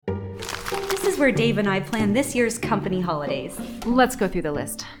where Dave and I plan this year's company holidays. Let's go through the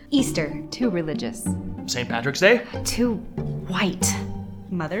list. Easter. Too religious. St. Patrick's Day? Too white.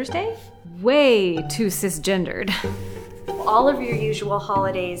 Mother's Day? Way too cisgendered. All of your usual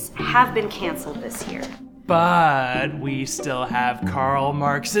holidays have been canceled this year. But we still have Karl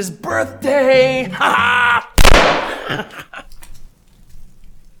Marx's birthday! Ha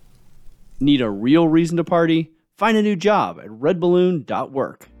Need a real reason to party? Find a new job at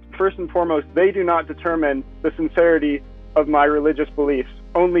redballoon.work. First and foremost, they do not determine the sincerity of my religious beliefs.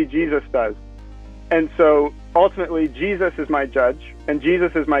 Only Jesus does. And so ultimately, Jesus is my judge and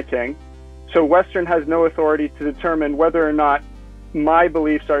Jesus is my king. So Western has no authority to determine whether or not my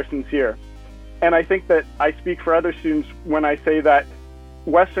beliefs are sincere. And I think that I speak for other students when I say that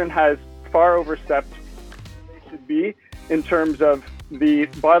Western has far overstepped where they should be in terms of the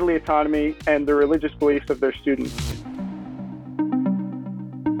bodily autonomy and the religious beliefs of their students.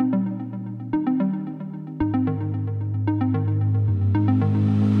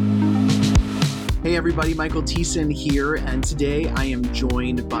 Hey everybody, Michael Thiessen here, and today I am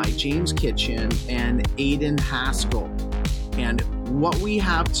joined by James Kitchen and Aidan Haskell. And what we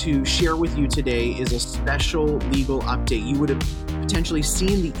have to share with you today is a special legal update. You would have potentially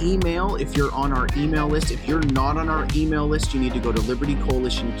seen the email if you're on our email list. If you're not on our email list, you need to go to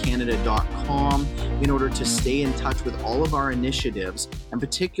libertycoalitioncanada.com in order to stay in touch with all of our initiatives, and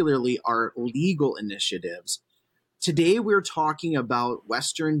particularly our legal initiatives. Today, we're talking about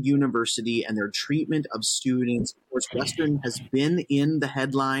Western University and their treatment of students. Of course, Western has been in the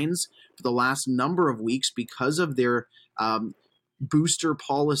headlines for the last number of weeks because of their booster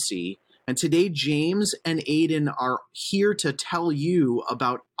policy. And today, James and Aidan are here to tell you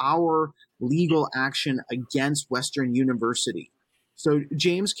about our legal action against Western University. So,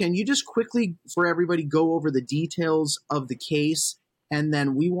 James, can you just quickly, for everybody, go over the details of the case? And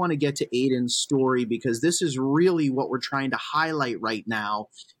then we want to get to Aidan's story, because this is really what we're trying to highlight right now,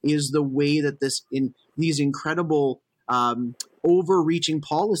 is the way that these incredible overreaching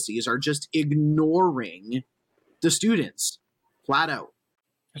policies are just ignoring the students flat out.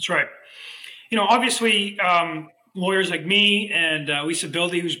 That's right. You know, obviously, lawyers like me and Lisa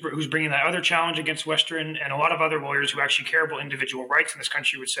Bildy, who's bringing that other challenge against Western, and a lot of other lawyers who actually care about individual rights in this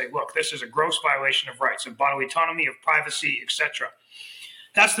country would say, look, this is a gross violation of rights, of bodily autonomy, of privacy, etc.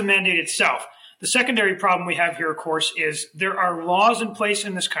 That's the mandate itself. The secondary problem we have here, of course, is there are laws in place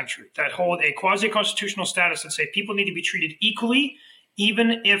in this country that hold a quasi-constitutional status that say people need to be treated equally,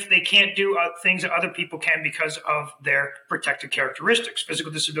 even if they can't do things that other people can because of their protected characteristics: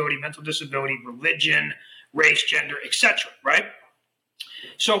 physical disability, mental disability, religion, race, gender, etc., right?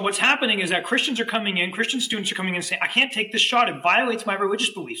 So what's happening is that Christian students are coming in and saying, I can't take this shot. It violates my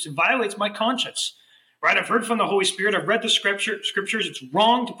religious beliefs. It violates my conscience, right? I've heard from the Holy Spirit. I've read the scriptures. It's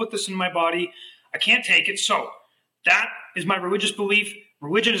wrong to put this in my body. I can't take it. So that is my religious belief.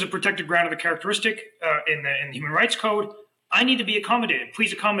 Religion is a protected ground of the characteristic in the Human Rights Code. I need to be accommodated.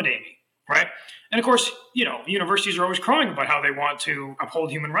 Please accommodate me, right? And of course, you know, universities are always crowing about how they want to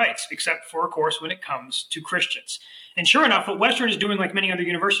uphold human rights, except for, of course, when it comes to Christians. And sure enough, what Western is doing, like many other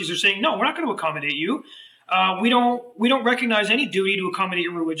universities, are saying, no, we're not going to accommodate you. We don't recognize any duty to accommodate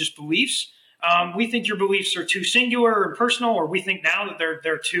your religious beliefs. We think your beliefs are too singular and personal, or we think now that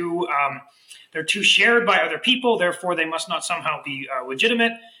they're too shared by other people, therefore they must not somehow be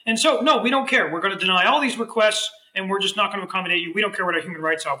legitimate. And so, no, we don't care. We're going to deny all these requests, and we're just not going to accommodate you. We don't care what our human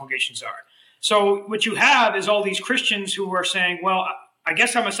rights obligations are. So what you have is all these Christians who are saying, well, I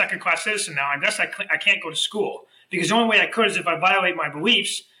guess I'm a second-class citizen now. I guess I can't go to school, because the only way I could is if I violate my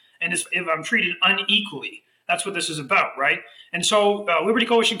beliefs and if I'm treated unequally. That's what this is about, right? And so Liberty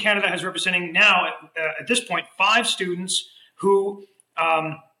Coalition Canada has representing now, at this point, 5 students who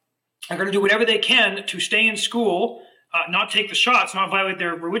are going to do whatever they can to stay in school, not take the shots, not violate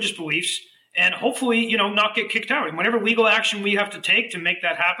their religious beliefs, and hopefully, you know, not get kicked out. And whatever legal action we have to take to make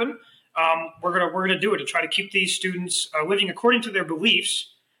that happen, we're gonna do it to try to keep these students living according to their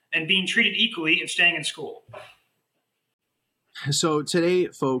beliefs and being treated equally and staying in school. So today,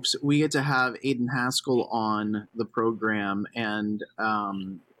 folks, we get to have Aidan Haskell on the program, and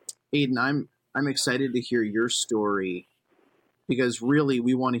Aidan, I'm excited to hear your story, because really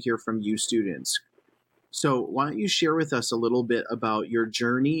we want to hear from you students. So why don't you share with us a little bit about your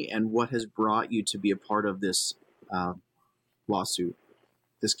journey and what has brought you to be a part of this lawsuit,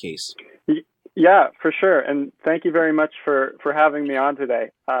 this case? Yeah, for sure. And thank you very much for having me on today.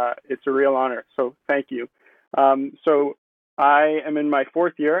 It's a real honor. So thank you. So I am in my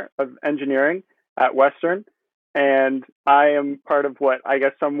 4th year of engineering at Western, and I am part of what I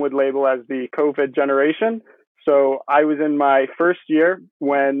guess some would label as the COVID generation. So I was in my first year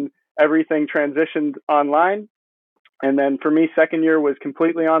when everything transitioned online. And then for me, second year was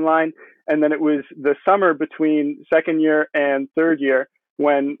completely online. And then it was the summer between second year and third year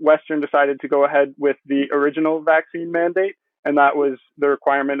when Western decided to go ahead with the original vaccine mandate. And that was the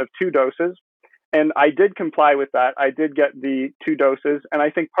requirement of 2 doses. And I did comply with that. I did get the 2 doses. And I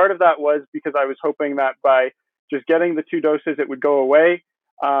think part of that was because I was hoping that by just getting the 2 doses, it would go away.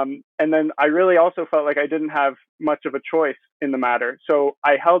 And then I really also felt like I didn't have much of a choice in the matter. So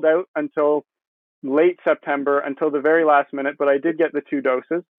I held out until late September, until the very last minute, but I did get the 2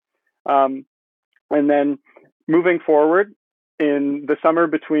 doses. And then moving forward in the summer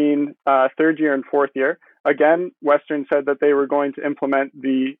between third year and fourth year, again, Western said that they were going to implement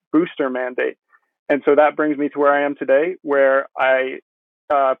the booster mandate. And so that brings me to where I am today, where I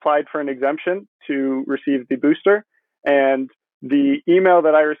applied for an exemption to receive the booster. And the email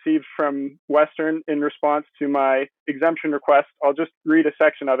that I received from Western in response to my exemption request, I'll just read a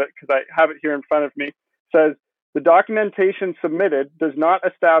section of it because I have it here in front of me, says, "The documentation submitted does not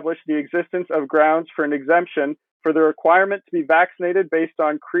establish the existence of grounds for an exemption for the requirement to be vaccinated based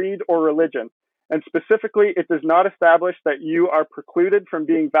on creed or religion. And specifically, it does not establish that you are precluded from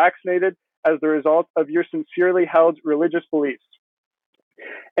being vaccinated as the result of your sincerely held religious beliefs."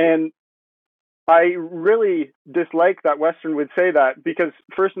 And I really dislike that Western would say that because,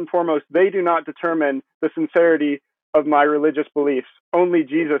 first and foremost, they do not determine the sincerity of my religious beliefs. Only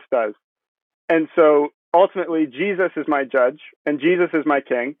Jesus does. And so ultimately, Jesus is my judge and Jesus is my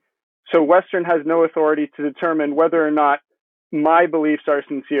king. So Western has no authority to determine whether or not my beliefs are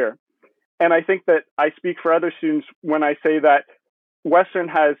sincere. And I think that I speak for other students when I say that Western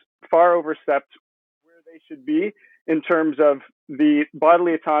has far overstepped where they should be in terms of the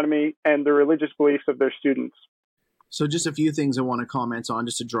bodily autonomy and the religious beliefs of their students. So just a few things I want to comment on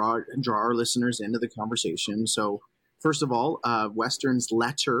just to draw our listeners into the conversation. So first of all, Western's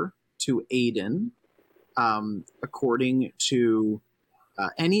letter to Aiden, according to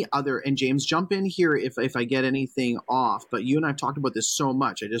any other, and James, jump in here if I get anything off, but you and I have talked about this so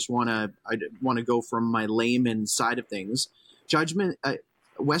much. I just want to go from my layman side of things. Judgment,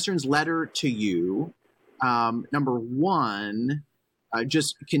 Western's letter to you, number one,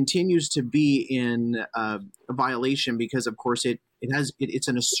 just continues to be in a violation because, of course, it's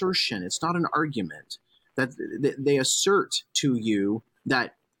an assertion. It's not an argument. That they assert to you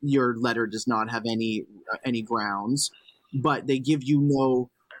that your letter does not have any grounds, but they give you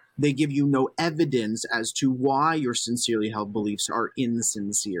no evidence as to why your sincerely held beliefs are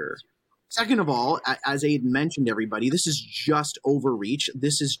insincere. Second of all, as Aiden mentioned, everybody, this is just overreach.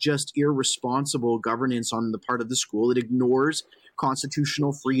 This is just irresponsible governance on the part of the school. It ignores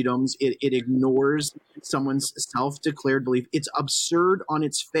constitutional freedoms. It ignores someone's self-declared belief. It's absurd on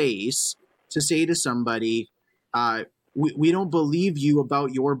its face to say to somebody, we don't believe you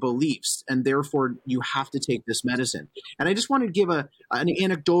about your beliefs, and therefore you have to take this medicine. And I just want to give an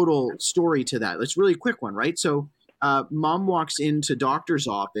anecdotal story to that. It's a really quick one, right? So mom walks into doctor's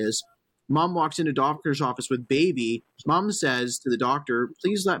office. Mom walks into doctor's office with baby. Mom says to the doctor,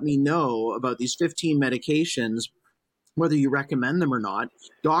 "Please let me know about these 15 medications, whether you recommend them or not."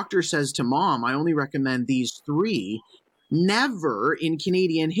 Doctor says to mom, "I only recommend these 3. Never in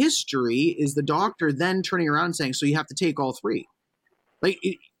Canadian history is the doctor then turning around and saying, "So you have to take all 3." Like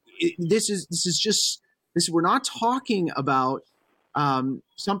this is just this. We're not talking about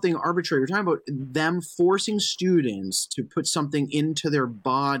something arbitrary. We're talking about them forcing students to put something into their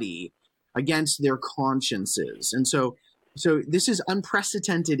body against their consciences, and so this is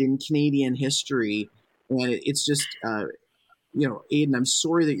unprecedented in Canadian history, and it's just. Aiden, I'm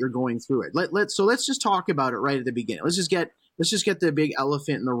sorry that you're going through it. Let's just talk about it right at the beginning. Let's just get the big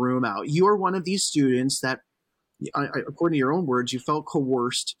elephant in the room out. You are one of these students that, according to your own words, you felt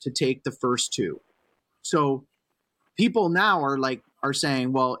coerced to take the first 2. So people now are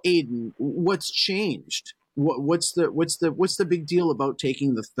saying, "Well, Aiden, what's changed? What's the big deal about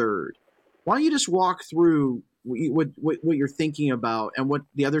taking the third?" Why don't you just walk through what you're thinking about and what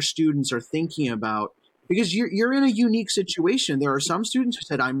the other students are thinking about? Because you're in a unique situation. There are some students who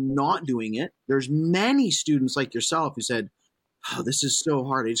said, "I'm not doing it." There's many students like yourself who said, "Oh, this is so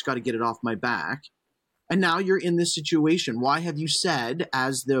hard. I just got to get it off my back." And now you're in this situation. Why have you said,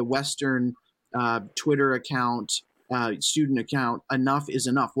 as the Western Twitter account, student account, enough is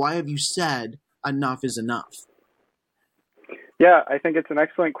enough? Why have you said enough is enough? Yeah, I think it's an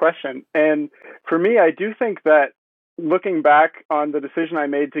excellent question. And for me, I do think that looking back on the decision I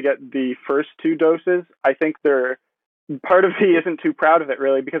made to get the first 2 doses, I think part of me isn't too proud of it,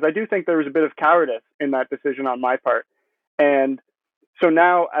 really, because I do think there was a bit of cowardice in that decision on my part. And so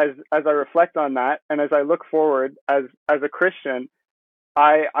now, as I reflect on that, and as I look forward as a Christian,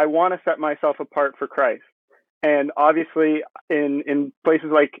 I want to set myself apart for Christ. And obviously in places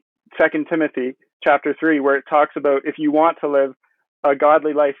like 2 Timothy chapter 3, where it talks about if you want to live a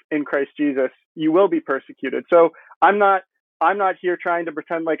godly life in Christ Jesus, you will be persecuted. So I'm not here trying to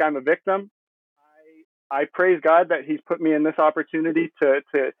pretend like I'm a victim. I praise God that he's put me in this opportunity to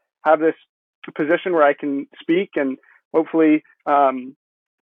have this position where I can speak and hopefully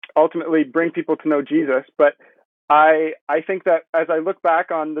ultimately bring people to know Jesus. But I think that as I look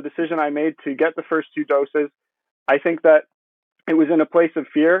back on the decision I made to get the first 2 doses, I think that it was in a place of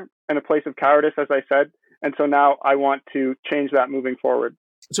fear and a place of cowardice, as I said. And so now I want to change that moving forward.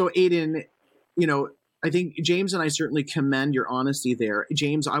 So Aidan, I think James and I certainly commend your honesty there.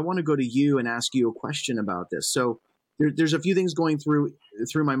 James, I want to go to you and ask you a question about this. So there's a few things going through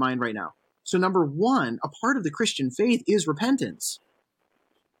my mind right now. So number one, a part of the Christian faith is repentance.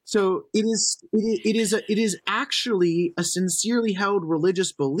 So it is actually a sincerely held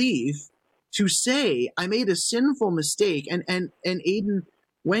religious belief to say, I made a sinful mistake. And Aidan,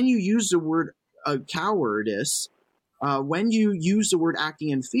 when you use the word cowardice, when you use the word acting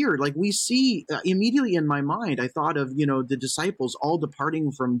in fear, like we see immediately in my mind, I thought of, the disciples all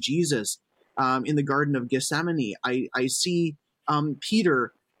departing from Jesus in the Garden of Gethsemane. I see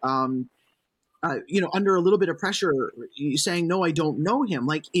Peter, under a little bit of pressure saying, no, I don't know him.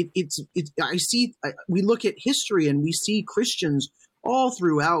 Like we look at history and we see Christians all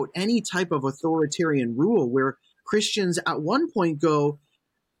throughout any type of authoritarian rule where Christians at one point go,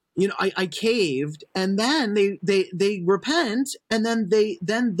 I caved, and then they repent, and then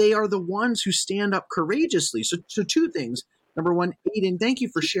they are the ones who stand up courageously. So 2 things. Number one, Aidan, thank you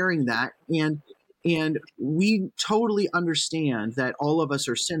for sharing that. And we totally understand that all of us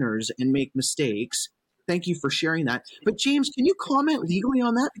are sinners and make mistakes. Thank you for sharing that. But James, can you comment legally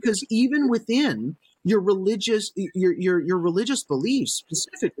on that? Because even within your religious beliefs,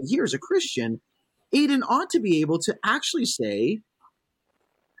 specifically here as a Christian, Aidan ought to be able to actually say,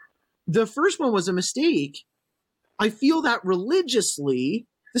 the first one was a mistake. I feel that religiously.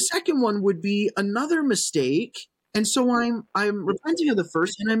 The second one would be another mistake. And so I'm repenting of the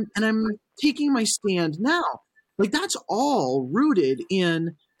first, and I'm taking my stand now. Like that's all rooted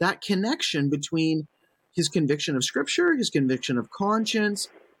in that connection between his conviction of Scripture, his conviction of conscience,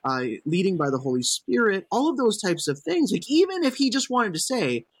 leading by the Holy Spirit, all of those types of things. Like even if he just wanted to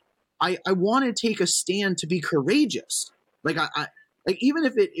say, I want to take a stand to be courageous. Like like even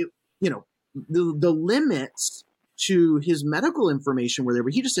if it the limits to his medical information were there,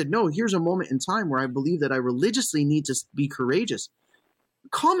 but he just said, no, here's a moment in time where I believe that I religiously need to be courageous.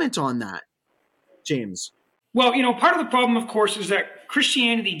 Comment on that, James. Well, part of the problem, of course, is that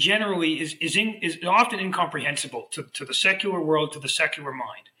Christianity generally is often incomprehensible to the secular world, to the secular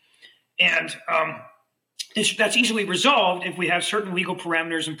mind. And that's easily resolved if we have certain legal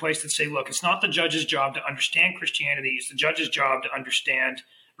parameters in place that say, look, it's not the judge's job to understand Christianity. It's the judge's job to understand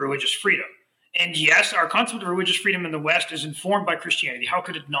religious freedom. And yes, our concept of religious freedom in the West is informed by Christianity. How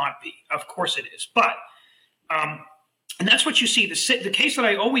could it not be? Of course it is. But, and that's what you see. The case that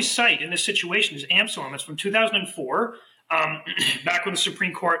I always cite in this situation is Absalom. It's from 2004, back when the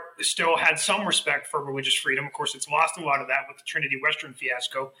Supreme Court still had some respect for religious freedom. Of course, it's lost a lot of that with the Trinity Western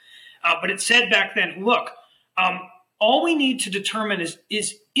fiasco. But it said back then, look, all we need to determine is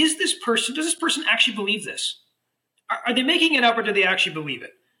does this person actually believe this? Are they making it up, or do they actually believe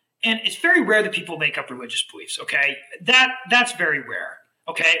it? And it's very rare that people make up religious beliefs, okay? That's very rare,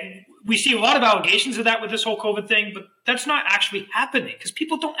 okay? We see a lot of allegations of that with this whole COVID thing, but that's not actually happening because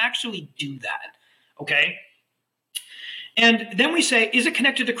people don't actually do that, okay? And then we say, is it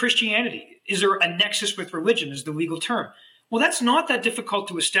connected to Christianity? Is there a nexus with religion is the legal term? Well, that's not that difficult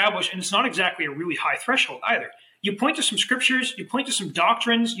to establish, and it's not exactly a really high threshold either. You point to some scriptures, you point to some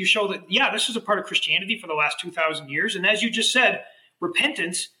doctrines, you show that, yeah, this is a part of Christianity for the last 2,000 years. And as you just said,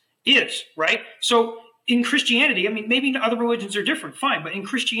 repentance is, right? So in Christianity, I mean, maybe other religions are different, fine. But in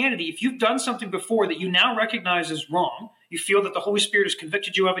Christianity, if you've done something before that you now recognize as wrong, you feel that the Holy Spirit has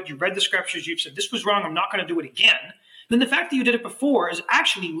convicted you of it, you read the scriptures, you've said, this was wrong, I'm not going to do it again, then the fact that you did it before is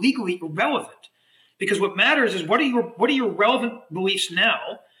actually legally irrelevant. Because what matters is what are your relevant beliefs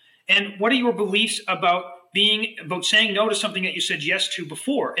now, and what are your beliefs about saying no to something that you said yes to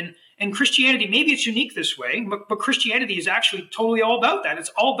before. And Christianity, maybe it's unique this way, but Christianity is actually totally all about that.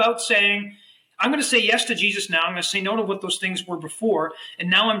 It's all about saying, I'm going to say yes to Jesus now. I'm going to say no to what those things were before, and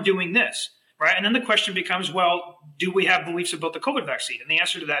now I'm doing this, right? And then the question becomes, well, do we have beliefs about the COVID vaccine? And the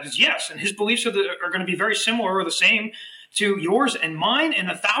answer to that is yes. And his beliefs are going to be very similar or the same to yours and mine and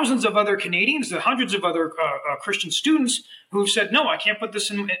the thousands of other Canadians, the hundreds of other Christian students who have said, no, I can't put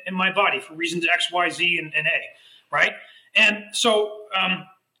this in my body for reasons X, Y, Z, and A, right? And so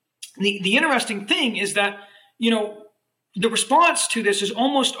the interesting thing is that, the response to this is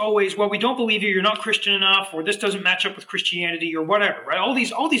almost always, well, we don't believe you, you're not Christian enough, or this doesn't match up with Christianity, or whatever, right? All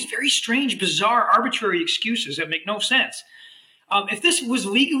these very strange, bizarre, arbitrary excuses that make no sense. If this was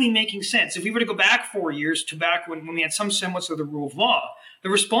legally making sense, if we were to go back 4 years to back when we had some semblance of the rule of law, the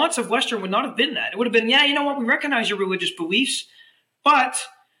response of Western would not have been that. It would have been, yeah, you know what, we recognize your religious beliefs, but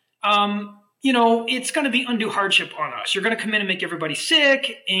it's going to be undue hardship on us. You're going to come in and make everybody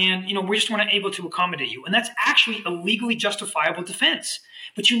sick, and, we just weren't able to accommodate you. And that's actually a legally justifiable defense.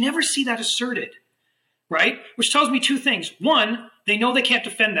 But you never see that asserted, right? Which tells me two things. One, they know they can't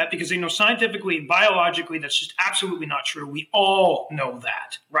defend that because they know scientifically and biologically that's just absolutely not true. We all know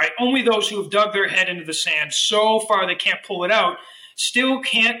that, right? Only those who have dug their head into the sand so far they can't pull it out still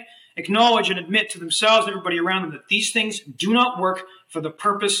can't acknowledge and admit to themselves and everybody around them that these things do not work for the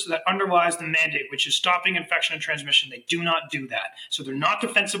purpose that underlies the mandate, which is stopping infection and transmission. They do not do that. So they're not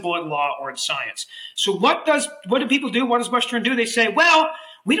defensible in law or in science. So what do people do? What does Western do? They say, well,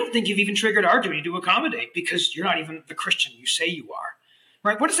 we don't think you've even triggered our duty to accommodate because you're not even the Christian you say you are.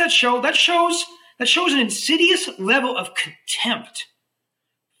 Right? What does that show? That shows an insidious level of contempt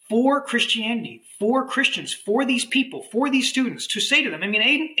for Christianity, for Christians, for these people, for these students, to say to them, I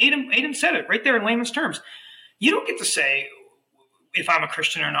mean, Aidan said it right there in layman's terms. You don't get to say if I'm a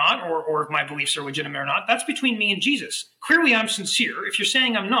Christian or not, or if my beliefs are legitimate or not. That's between me and Jesus. Clearly, I'm sincere. If you're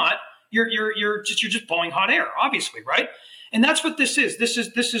saying I'm not, you're just blowing hot air, obviously, right? And that's what this is. This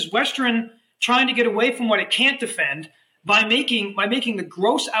is Western trying to get away from what it can't defend by making the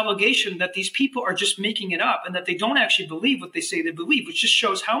gross allegation that these people are just making it up and that they don't actually believe what they say they believe, which just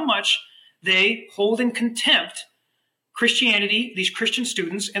shows how much they hold in contempt Christianity, these Christian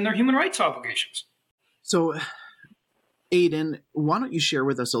students, and their human rights obligations. So, Aidan, why don't you share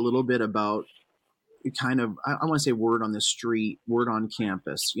with us a little bit about kind of, I want to say word on the street, word on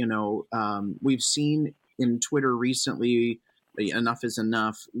campus. We've seen in Twitter recently, Enough is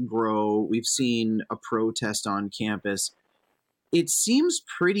Enough grow. We've seen a protest on campus. It seems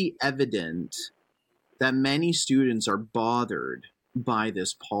pretty evident that many students are bothered by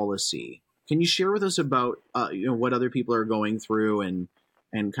this policy. Can you share with us about what other people are going through and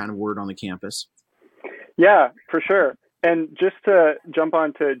kind of word on the campus? Yeah, for sure. And just to jump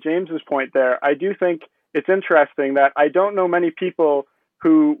on to James's point there, I do think it's interesting that I don't know many people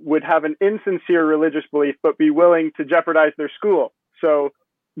who would have an insincere religious belief but be willing to jeopardize their school. So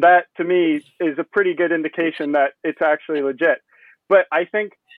that, to me, is a pretty good indication that it's actually legit. But I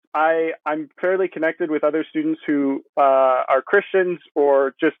think I'm fairly connected with other students who are Christians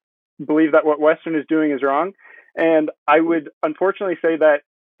or just believe that what Western is doing is wrong. And I would unfortunately say that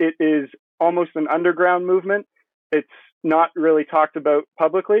it is almost an underground movement. It's not really talked about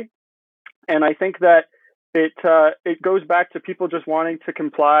publicly. And I think that it goes back to people just wanting to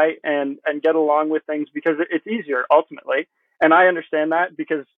comply and get along with things because it's easier ultimately. And I understand that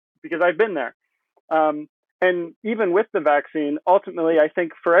because I've been there. And even with the vaccine, ultimately, I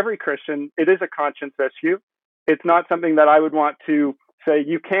think for every Christian, it is a conscience issue. It's not something that I would want to say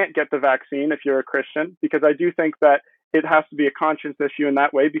you can't get the vaccine if you're a Christian, because I do think that it has to be a conscience issue in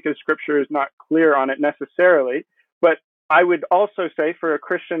that way because scripture is not clear on it necessarily. But I would also say for a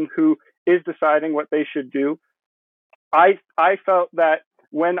Christian who is deciding what they should do, I felt that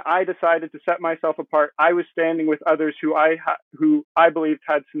when I decided to set myself apart, I was standing with others who I believed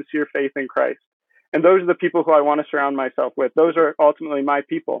had sincere faith in Christ. And those are the people who I want to surround myself with. Those are ultimately my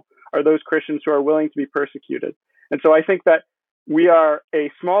people, are those Christians who are willing to be persecuted. And so I think that we are a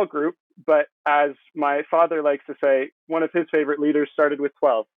small group, but as my father likes to say, one of his favorite leaders started with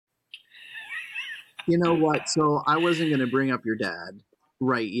 12. You know what? So I wasn't going to bring up your dad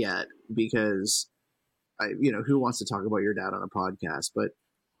right yet because, who wants to talk about your dad on a podcast? But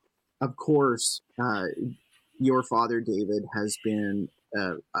of course, your father, David, has been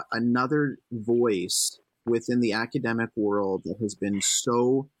another voice within the academic world that has been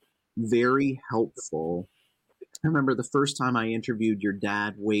so very helpful. I remember the first time I interviewed your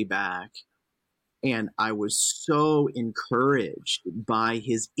dad way back, and I was so encouraged by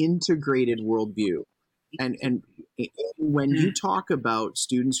his integrated worldview. And when you talk about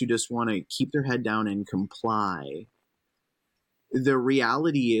students who just want to keep their head down and comply, the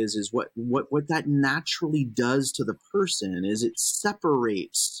reality is what that naturally does to the person is it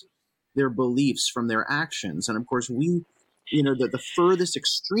separates their beliefs from their actions. And of course, the furthest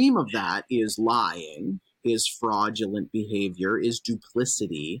extreme of that is lying, is fraudulent behavior, is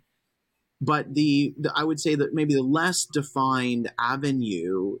duplicity. But I would say that maybe the less defined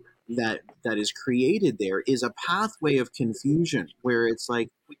avenue that is created there is a pathway of confusion where it's like,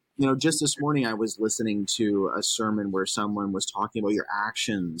 just this morning I was listening to a sermon where someone was talking about your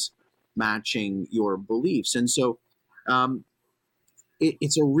actions matching your beliefs. And so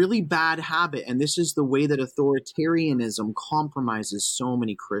it's a really bad habit. And this is the way that authoritarianism compromises so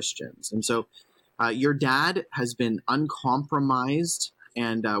many Christians. And so your dad has been uncompromised,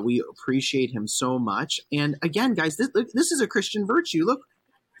 and we appreciate him so much. And again, guys, this is a Christian virtue. Look,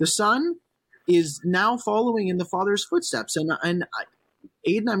 the son is now following in the father's footsteps. And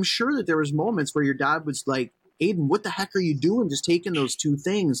Aiden, I'm sure that there was moments where your dad was like, Aiden, what the heck are you doing? Just taking those two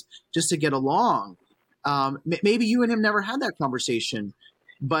things just to get along. Maybe you and him never had that conversation,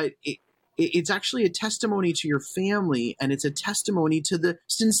 but it's actually a testimony to your family, and it's a testimony to the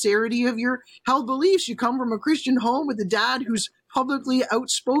sincerity of your held beliefs. You come from a Christian home with a dad who's publicly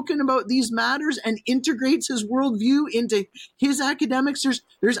outspoken about these matters and integrates his worldview into his academics.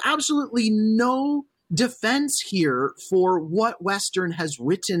 There's absolutely no defense here for what Western has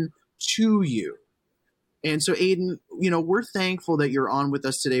written to you. And so, Aiden, we're thankful that you're on with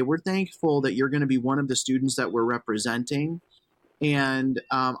us today. We're thankful that you're going to be one of the students that we're representing. And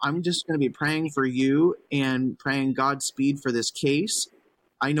I'm just going to be praying for you and praying Godspeed for this case.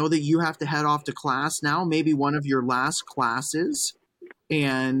 I know that you have to head off to class now, maybe one of your last classes.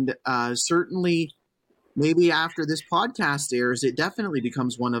 And certainly, maybe after this podcast airs, it definitely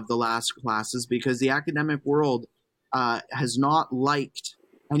becomes one of the last classes, because the academic world has not liked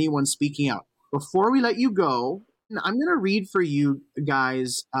anyone speaking out. Before we let you go, I'm going to read for you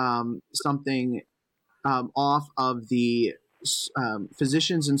guys something off of the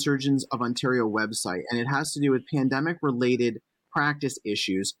Physicians and Surgeons of Ontario website, and it has to do with pandemic-related practice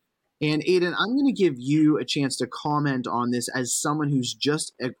issues. And Aiden, I'm going to give you a chance to comment on this as someone who's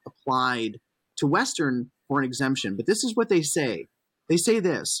just applied to Western for an exemption. But this is what they say. They say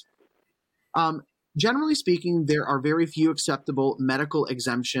this. Generally speaking, there are very few acceptable medical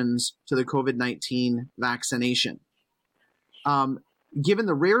exemptions to the COVID-19 vaccination. Given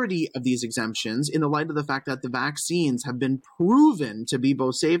the rarity of these exemptions, in the light of the fact that the vaccines have been proven to be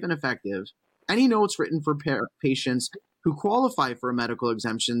both safe and effective, any notes written for patients who qualify for a medical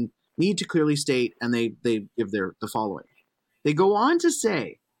exemption need to clearly state, and they give the following. They go on to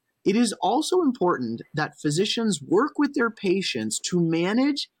say, it is also important that physicians work with their patients to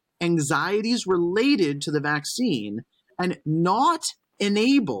manage anxieties related to the vaccine and not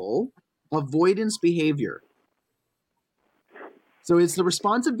enable avoidance behavior. So it's the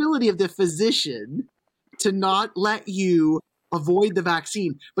responsibility of the physician to not let you avoid the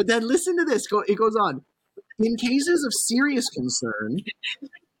vaccine. But then listen to this. It goes on. In cases of serious concern,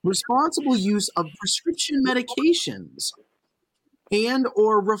 responsible use of prescription medications and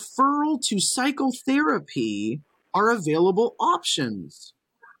or referral to psychotherapy are available options.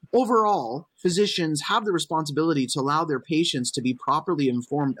 Overall, physicians have the responsibility to allow their patients to be properly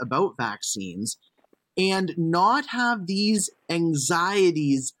informed about vaccines and not have these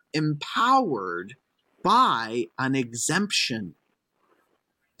anxieties empowered by an exemption.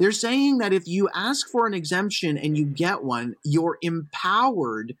 They're saying that if you ask for an exemption and you get one, you're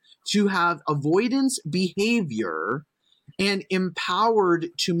empowered to have avoidance behavior and empowered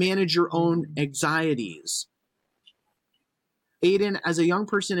to manage your own anxieties. Aiden, as a young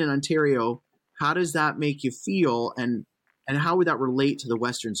person in Ontario, how does that make you feel, and how would that relate to the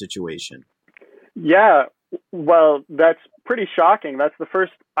Western situation? Yeah, well, that's pretty shocking. That's the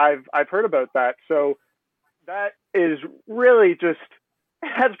first I've heard about that. So that is really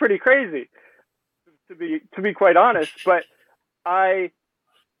that's pretty crazy, to be quite honest. But I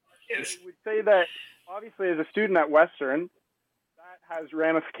would say that obviously as a student at Western, that has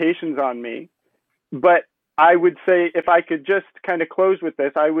ramifications on me. But I would say, if I could just kind of close with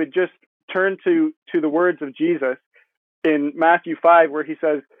this, I would just turn to the words of Jesus in Matthew 5, where he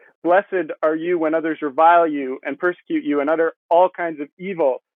says, "Blessed are you when others revile you and persecute you and utter all kinds of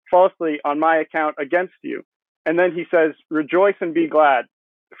evil falsely on my account against you." And then he says, "Rejoice and be glad,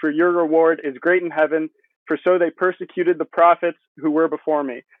 for your reward is great in heaven, for so they persecuted the prophets who were before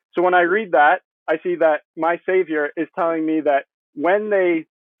me." So when I read that, I see that my Savior is telling me that when they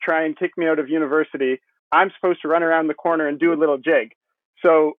try and kick me out of university, I'm supposed to run around the corner and do a little jig.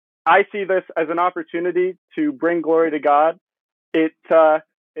 So I see this as an opportunity to bring glory to God. It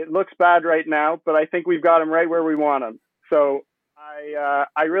looks bad right now, but I think we've got him right where we want him. So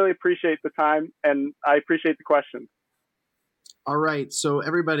I really appreciate the time, and I appreciate the questions. All right. So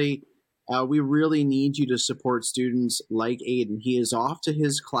everybody, we really need you to support students like Aiden. He is off to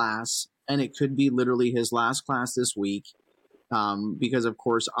his class, and it could be literally his last class this week, because of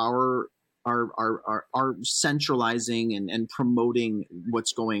course our centralizing and promoting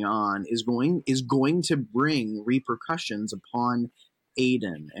what's going on is going to bring repercussions upon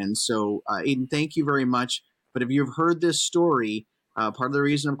Aiden. And so, Aiden, thank you very much. But if you've heard this story, part of the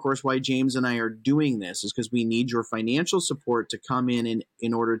reason, of course, why James and I are doing this is because we need your financial support to come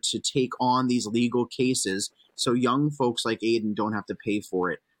in order to take on these legal cases so young folks like Aiden don't have to pay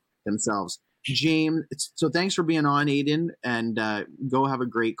for it themselves. James, so thanks for being on, Aiden, and go have a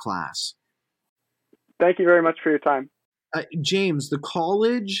great class. Thank you very much for your time. James, the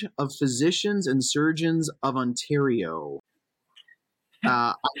College of Physicians and Surgeons of Ontario.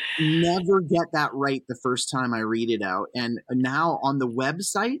 I never get that right the first time I read it out. And now on the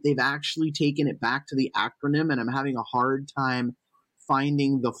website, they've actually taken it back to the acronym, and I'm having a hard time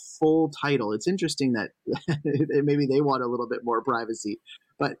finding the full title. It's interesting that maybe they want a little bit more privacy,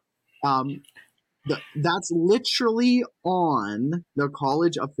 but that's literally on the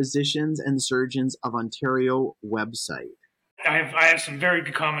College of Physicians and Surgeons of Ontario website. I have some very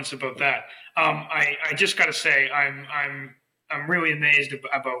good comments about that. I just got to say I'm really amazed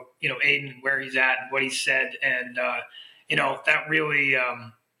about Aiden and where he's at and what he said, and that really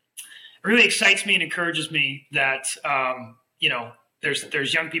excites me and encourages me that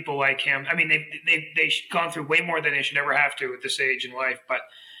there's young people like him. I mean, they've gone through way more than they should ever have to at this age in life, but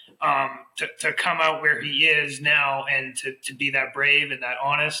to come out where he is now and to be that brave and that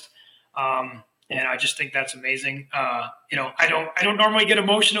honest. And I just think that's amazing. I don't normally get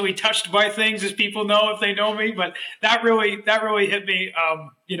emotionally touched by things, as people know if they know me, but that really hit me.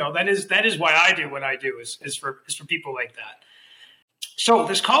 That is why I do what I do is for people like that. So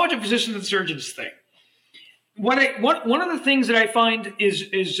this College of Physicians and Surgeons thing. One of the things that I find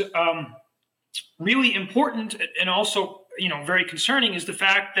is really important and also very concerning is the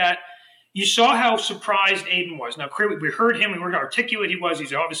fact that you saw how surprised Aiden was. Now, clearly, we heard him. We heard how articulate he was.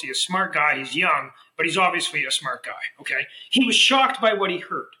 He's obviously a smart guy. He's young, but he's obviously a smart guy, okay? He was shocked by what he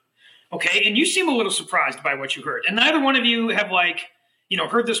heard, okay? And you seem a little surprised by what you heard. And neither one of you have,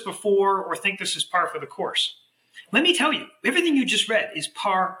 heard this before or think this is par for the course. Let me tell you, everything you just read is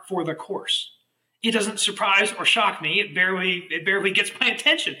par for the course. It doesn't surprise or shock me. It barely gets my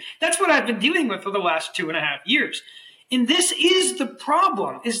attention. That's what I've been dealing with for the last 2.5 years. And this is the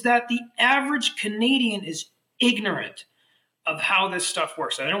problem, is that the average Canadian is ignorant of how this stuff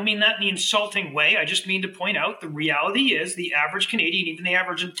works. And I don't mean that in the insulting way. I just mean to point out the reality is the average Canadian, even the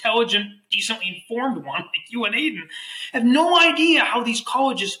average intelligent, decently informed one like you and Aiden, have no idea how these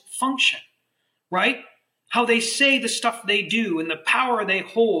colleges function, right? How they say the stuff they do and the power they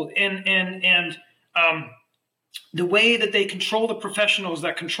hold and the way that they control the professionals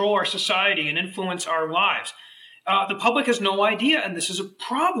that control our society and influence our lives. The public has no idea, and this is a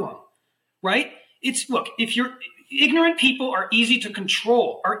problem, right? If you're ignorant, people are easy to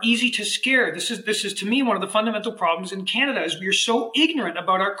control, are easy to scare. This is to me one of the fundamental problems in Canada is we're so ignorant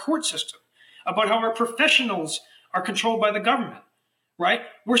about our court system, about how our professionals are controlled by the government, right?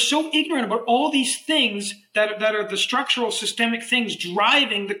 We're so ignorant about all these things that are the structural systemic things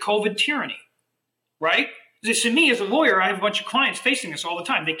driving the COVID tyranny, right? To me, as a lawyer, I have a bunch of clients facing this all the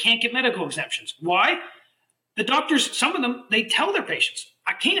time. They can't get medical exemptions. Why? The doctors, some of them, they tell their patients,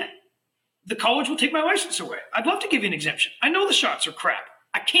 I can't. The college will take my license away. I'd love to give you an exemption. I know the shots are crap.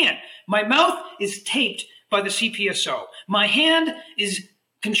 I can't. My mouth is taped by the CPSO. My hand is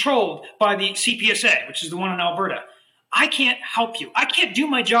controlled by the CPSA, which is the one in Alberta. I can't help you. I can't do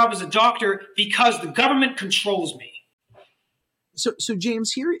my job as a doctor because the government controls me. So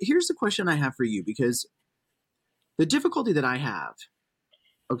James, here's the question I have for you, because the difficulty that I have,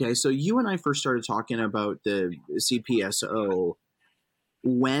 okay, so you and I first started talking about the CPSO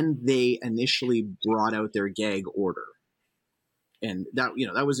when they initially brought out their gag order. And that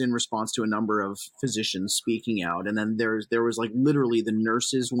was in response to a number of physicians speaking out. And then there was literally the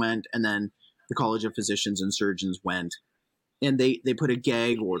nurses went, and then the College of Physicians and Surgeons went, and they put a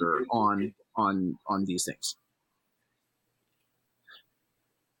gag order on these things.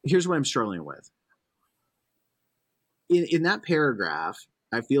 Here's what I'm struggling with. In that paragraph,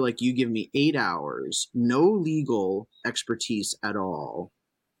 I feel like you give me 8 hours, no legal expertise at all,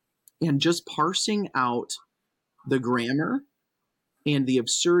 and just parsing out the grammar and the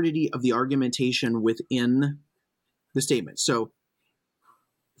absurdity of the argumentation within the statement. So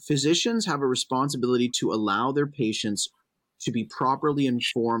physicians have a responsibility to allow their patients to be properly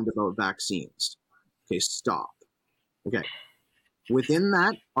informed about vaccines. Okay, stop. Okay. Within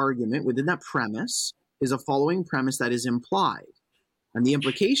that argument, within that premise, is a following premise that is implied. And the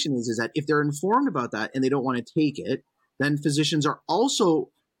implication is that if they're informed about that and they don't want to take it, then physicians are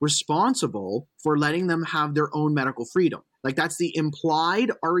also responsible for letting them have their own medical freedom. Like, that's the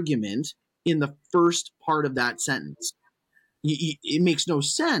implied argument in the first part of that sentence. It makes no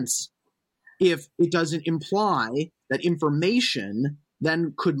sense if it doesn't imply that information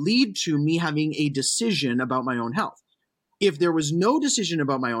then could lead to me having a decision about my own health. If there was no decision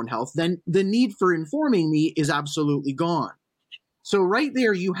about my own health, then the need for informing me is absolutely gone. So right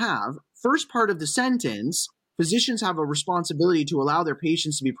there you have, first part of the sentence, physicians have a responsibility to allow their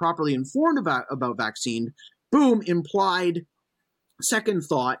patients to be properly informed about vaccine. Boom, implied second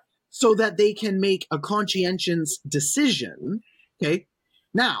thought, so that they can make a conscientious decision. Okay.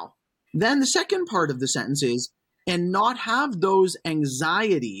 Now, then the second part of the sentence is, and not have those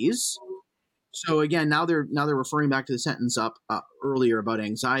anxieties. So again, now they're referring back to the sentence up earlier about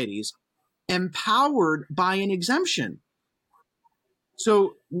anxieties, empowered by an exemption.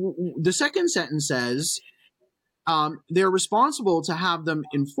 So the second sentence says they're responsible to have them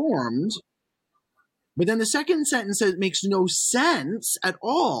informed, but then the second sentence says it makes no sense at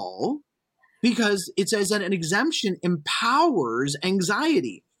all because it says that an exemption empowers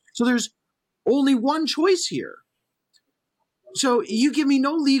anxiety. So there's only one choice here. So you give me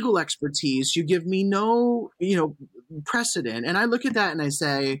no legal expertise, you give me no, precedent, and I look at that and I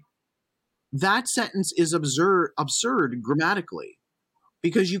say, that sentence is absurd grammatically,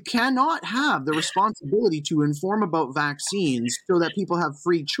 because you cannot have the responsibility to inform about vaccines so that people have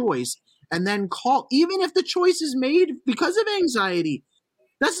free choice and then call, even if the choice is made because of anxiety.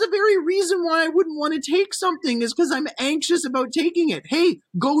 That's the very reason why I wouldn't want to take something, is because I'm anxious about taking it. Hey,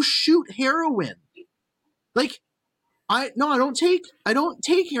 go shoot heroin. I don't take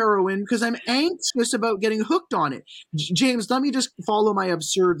heroin because I'm anxious about getting hooked on it. James, let me just follow my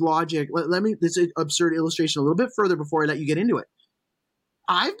absurd logic. Let me this absurd illustration a little bit further before I let you get into it.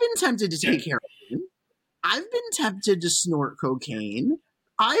 I've been tempted to take heroin. I've been tempted to snort cocaine.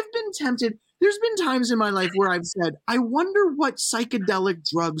 I've been tempted. There's been times in my life where I've said, I wonder what psychedelic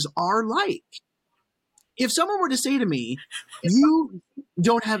drugs are like. If someone were to say to me, you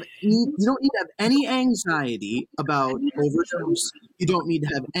don't need to have any anxiety about overdose, you don't need to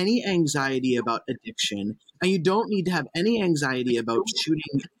have any anxiety about addiction, and you don't need to have any anxiety about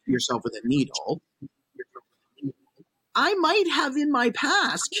shooting yourself with a needle, I might have in my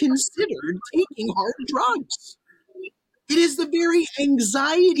past considered taking hard drugs. It is the very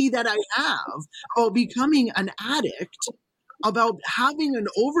anxiety that I have about becoming an addict, about having an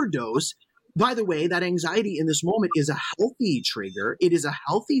overdose. By the way, that anxiety in this moment is a healthy trigger. It is a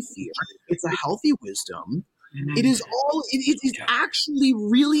healthy fear. It's a healthy wisdom. It is actually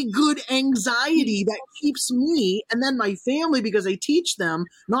really good anxiety that keeps me and then my family, because I teach them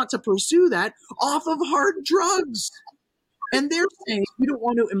not to pursue that, off of hard drugs. And they're saying we don't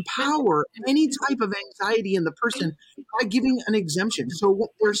want to empower any type of anxiety in the person by giving an exemption. So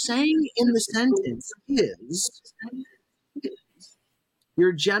what they're saying in the sentence is,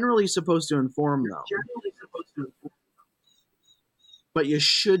 you're generally supposed to inform them, but you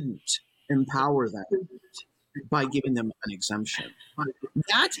shouldn't empower them by giving them an exemption.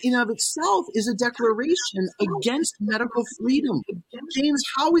 That in of itself is a declaration against medical freedom. James,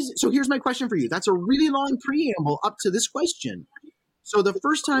 how is it? So here's my question for you. That's a really long preamble up to this question. So the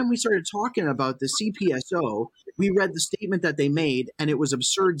first time we started talking about the CPSO, we read the statement that they made, and it was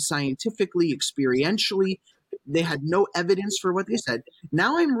absurd scientifically, experientially. They had no evidence for what they said.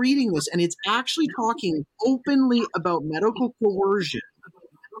 Now I'm reading this, and it's actually talking openly about medical coercion.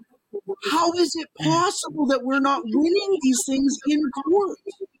 How is it possible that we're not winning these things in court?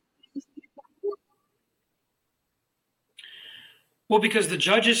 Well, because the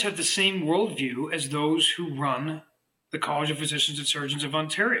judges have the same worldview as those who run the College of Physicians and Surgeons of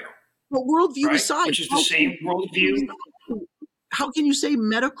Ontario. But worldview aside, which is the same worldview. How can you say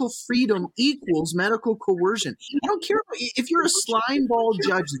medical freedom equals medical coercion? I don't care if you're a slime ball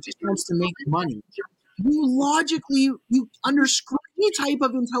judge that just wants to make money. You under any type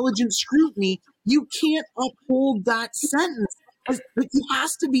of intelligent scrutiny, you can't uphold that sentence. It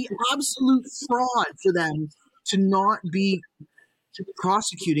has to be absolute fraud for them to not be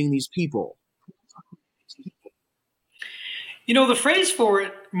prosecuting these people. The phrase for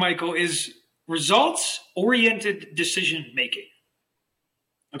it, Michael, is results-oriented decision-making.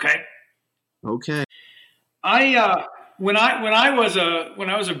 Okay. When I was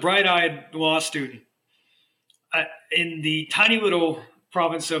a bright-eyed law student in the tiny little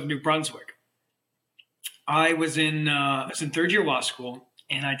province of New Brunswick, I was in third year law school,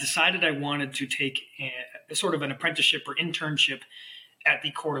 and I decided I wanted to take a sort of an apprenticeship or internship at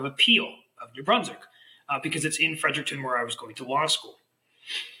the Court of Appeal of New Brunswick, because it's in Fredericton where I was going to law school.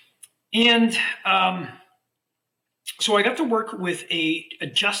 And so I got to work with a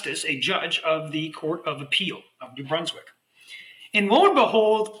judge of the Court of Appeal of New Brunswick. And lo and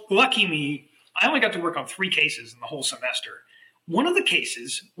behold, lucky me, I only got to work on 3 cases in the whole semester. One of the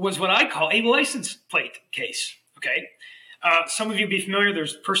cases was what I call a license plate case, okay? Some of you be familiar,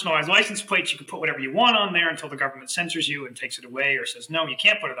 there's personalized license plates. You can put whatever you want on there until the government censors you and takes it away or says, no, you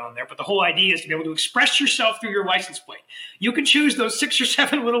can't put it on there. But the whole idea is to be able to express yourself through your license plate. You can choose those 6 or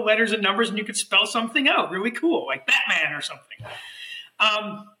 7 little letters and numbers and you can spell something out really cool, like Batman or something.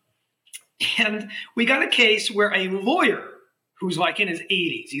 And we got a case where a lawyer who's like in his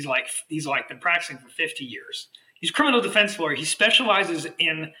 80s, he's like been practicing for 50 years. He's a criminal defense lawyer. He specializes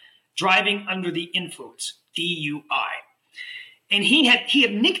in driving under the influence, DUI. And he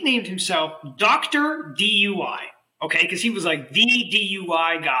had nicknamed himself Dr. DUI, okay, because he was like the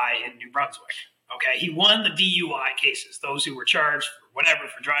DUI guy in New Brunswick, okay? He won the DUI cases, those who were charged for whatever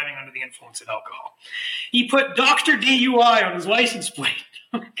for driving under the influence of alcohol. He put Dr. DUI on his license plate,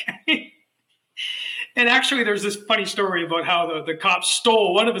 okay? And actually, there's this funny story about how the cops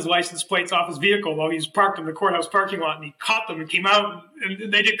stole one of his license plates off his vehicle while he was parked in the courthouse parking lot, and he caught them and came out,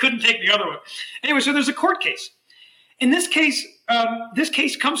 and they couldn't take the other one. Anyway, so there's a court case. In this case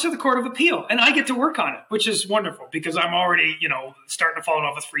comes to the Court of Appeal, and I get to work on it, which is wonderful because I'm already, starting to fall in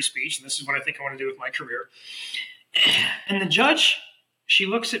love with free speech, and this is what I think I want to do with my career. And the judge, she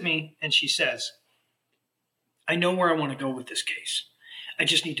looks at me and she says, I know where I want to go with this case. I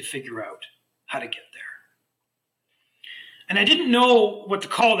just need to figure out how to get there. And I didn't know what to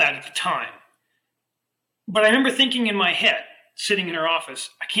call that at the time, but I remember thinking in my head, sitting in her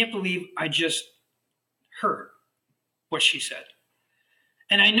office, I can't believe I just heard what she said.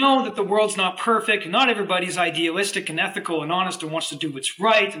 And I know that the world's not perfect. Not everybody's idealistic and ethical and honest and wants to do what's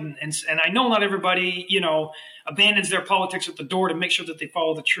right. And I know not everybody, abandons their politics at the door to make sure that they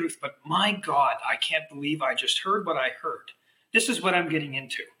follow the truth. But my God, I can't believe I just heard what I heard. This is what I'm getting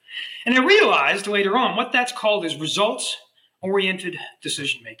into. And I realized later on what that's called is results-oriented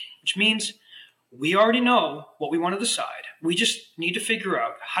decision-making, which means we already know what we want to decide. We just need to figure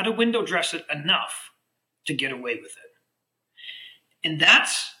out how to window dress it enough to get away with it. And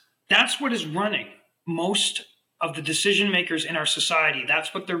that's what is running most of the decision makers in our society.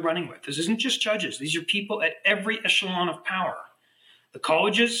 That's what they're running with. This isn't just judges. These are people at every echelon of power. The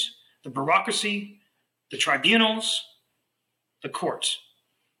colleges, the bureaucracy, the tribunals, the courts.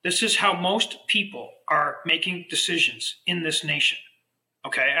 This is how most people are making decisions in this nation.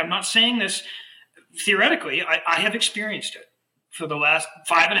 Okay, I'm not saying this theoretically. I have experienced it. For the last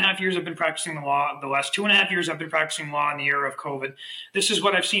 5.5 years, I've been practicing the law. The last 2.5 years, I've been practicing law in the era of COVID. This is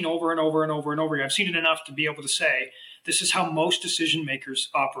what I've seen over and over and over and over again. I've seen it enough to be able to say, this is how most decision makers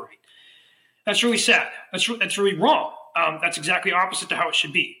operate. That's really sad. That's really wrong. That's exactly opposite to how it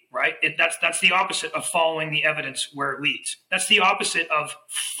should be, right? That's the opposite of following the evidence where it leads. That's the opposite of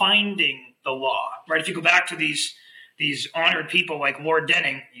finding the law, right? If you go back to these honored people like Lord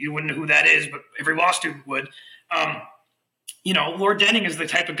Denning, you wouldn't know who that is, but every law student would. Lord Denning is the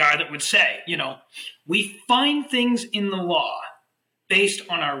type of guy that would say, we find things in the law based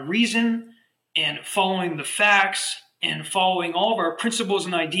on our reason and following the facts and following all of our principles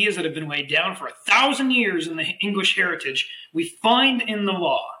and ideas that have been laid down for 1,000 years in the English heritage. We find in the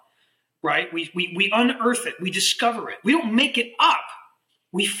law, right? We unearth it. We discover it. We don't make it up.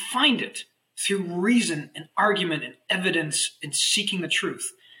 We find it through reason and argument and evidence and seeking the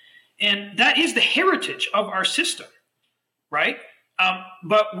truth. And that is the heritage of our system. Right?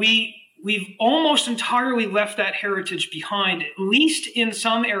 But we've almost entirely left that heritage behind, at least in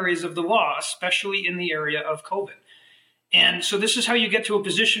some areas of the law, especially in the area of COVID. And so this is how you get to a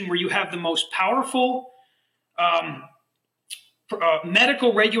position where you have the most powerful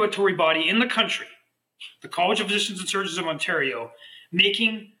medical regulatory body in the country, the College of Physicians and Surgeons of Ontario,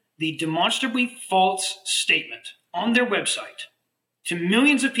 making the demonstrably false statement on their website to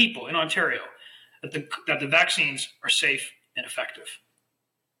millions of people in Ontario that the vaccines are safe and effective.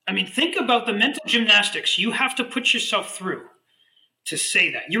 I mean, think about the mental gymnastics you have to put yourself through to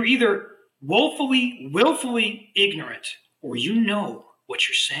say that. You're either willfully ignorant, or you know what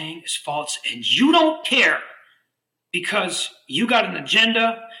you're saying is false and you don't care because you got an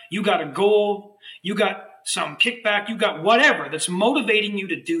agenda, you got a goal, you got some kickback, you got whatever that's motivating you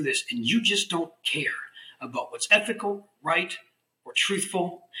to do this, and you just don't care about what's ethical, right, or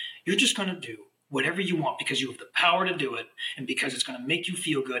truthful. You're just going to do whatever you want because you have the power to do it and because it's going to make you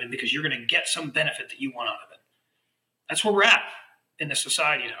feel good and because you're going to get some benefit that you want out of it. That's where we're at in this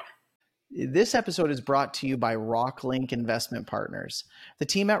society now. This episode is brought to you by Rocklink Investment Partners. The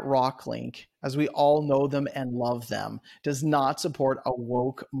team at Rocklink, as we all know them and love them, does not support a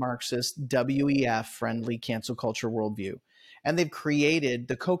woke Marxist WEF-friendly cancel culture worldview. And they've created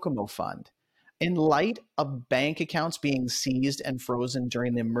the Kokomo Fund. In light of bank accounts being seized and frozen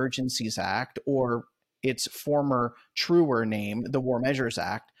during the Emergencies Act, or its former truer name, the War Measures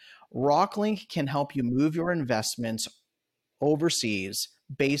Act, Rocklink can help you move your investments overseas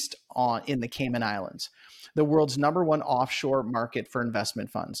based on in the Cayman Islands, the world's #1 offshore market for investment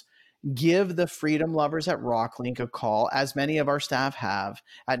funds. Give the freedom lovers at Rocklink a call, as many of our staff have,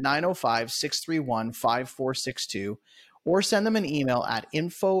 at 905-631-5462, or send them an email at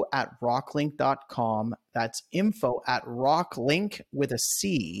info@rocklink.com. That's info@rocklink with a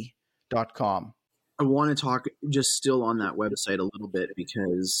C.com. I want to talk just still on that website a little bit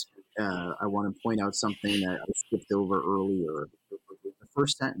because I want to point out something that I skipped over earlier. The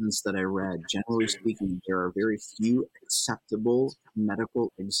first sentence that I read, generally speaking, there are very few acceptable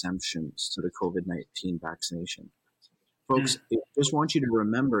medical exemptions to the COVID-19 vaccination. Folks, I just want you to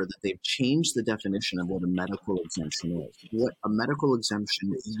remember that they've changed the definition of what a medical exemption is. What a medical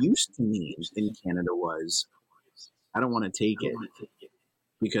exemption used to mean in Canada was, I don't want to take it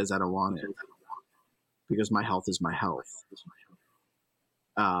because I don't want it, because my health is my health.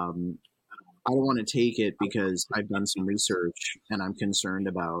 I don't want to take it because I've done some research and I'm concerned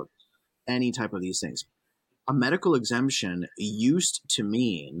about any type of these things. A medical exemption used to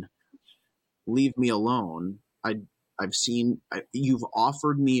mean, leave me alone. You've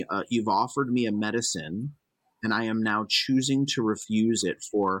offered me a medicine, and I am now choosing to refuse it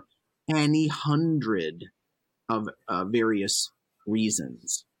for any hundred of various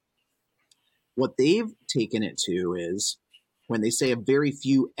reasons. What they've taken it to is, when they say a very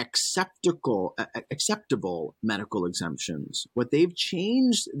few acceptable medical exemptions, what they've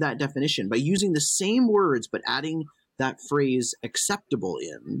changed that definition by using the same words but adding that phrase acceptable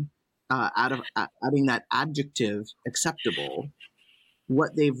in, adding that adjective acceptable.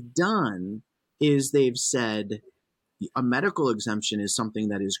 What they've done is they've said a medical exemption is something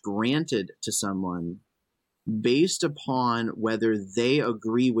that is granted to someone based upon whether they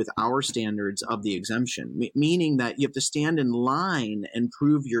agree with our standards of the exemption, meaning that you have to stand in line and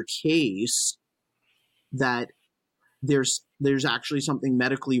prove your case that there's actually something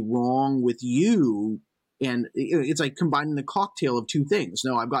medically wrong with you. And it's like combining the cocktail of two things.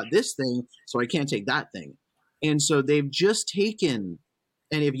 No, I've got this thing, so I can't take that thing. And so they've just taken,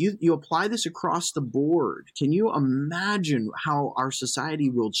 and if you apply this across the board, can you imagine how our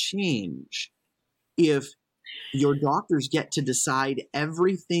society will change if your doctors get to decide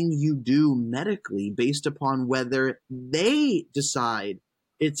everything you do medically based upon whether they decide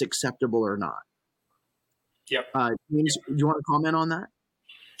it's acceptable or not? Yep. James, do you want to comment on that?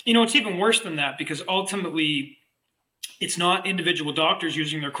 It's even worse than that, because ultimately it's not individual doctors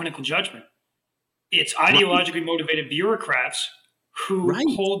using their clinical judgment. It's ideologically motivated bureaucrats who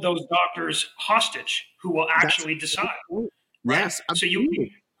hold those doctors hostage, who will actually decide. Yes,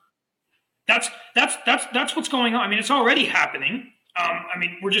 absolutely. That's what's going on. I mean, it's already happening.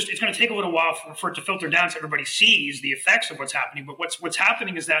 It's going to take a little while for it to filter down so everybody sees the effects of what's happening. But what's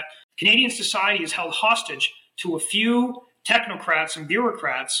happening is that Canadian society is held hostage to a few technocrats and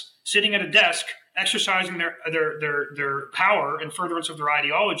bureaucrats sitting at a desk, exercising their power in furtherance of their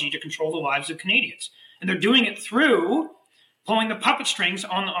ideology to control the lives of Canadians. And they're doing it through pulling the puppet strings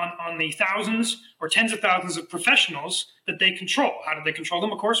on the thousands or tens of thousands of professionals that they control. How do they control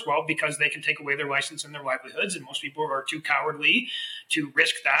them? Of course, well, because they can take away their license and their livelihoods, and most people are too cowardly to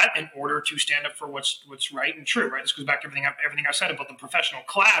risk that in order to stand up for what's right and true. Right? This goes back to everything I said about the professional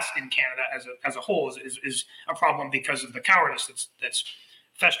class in Canada as a whole is a problem because of the cowardice that's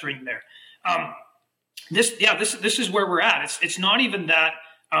festering there. This is where we're at. It's not even that.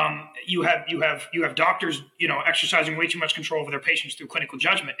 You have doctors, exercising way too much control over their patients through clinical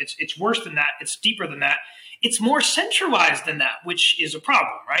judgment. It's worse than that. It's deeper than that. It's more centralized than that, which is a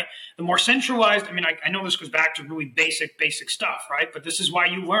problem, right? The more centralized, I know this goes back to really basic stuff, right? But this is why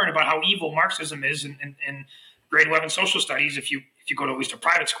you learn about how evil Marxism is in grade 11 social studies, if you go to at least a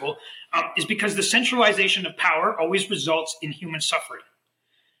private school, is because the centralization of power always results in human suffering.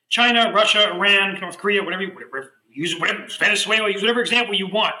 China, Russia, Iran, North Korea, whatever, Venezuela, use whatever example you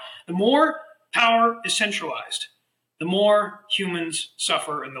want. The more power is centralized, the more humans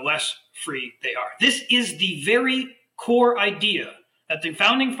suffer and the less free they are. This is the very core idea that the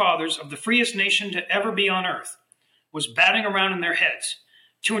founding fathers of the freest nation to ever be on earth was batting around in their heads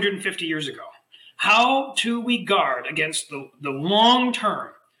 250 years ago. How do we guard against the long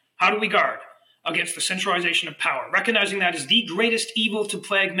term? How do we guard against the centralization of power? Recognizing that is the greatest evil to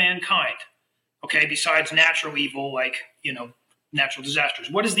plague mankind. Okay, besides natural evil like, natural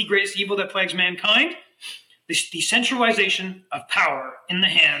disasters. What is the greatest evil that plagues mankind? The centralization of power in the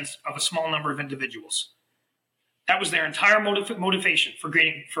hands of a small number of individuals. That was their entire motivation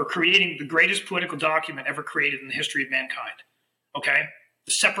for creating the greatest political document ever created in the history of mankind. Okay?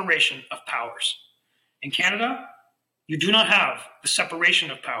 The separation of powers. In Canada, you do not have the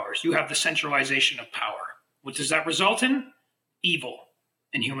separation of powers. You have the centralization of power. What does that result in? evil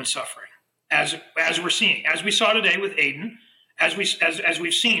and human suffering, as we're seeing, as we saw today with Aiden, as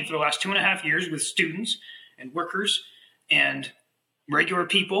we've seen for the last 2.5 years with students and workers and regular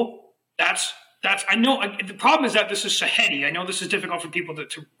people. That's I know the problem is that this is so heady. I know this is difficult for people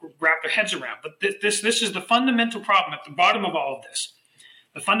to wrap their heads around, but this is the fundamental problem at the bottom of all of this.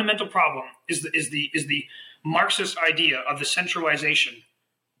 The fundamental problem is the Marxist idea of the centralization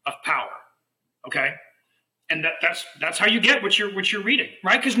of power. Okay, and that's how you get what you're reading,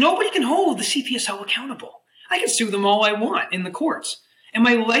 right? Because nobody can hold the CPSL accountable. I can sue them all I want in the courts. Am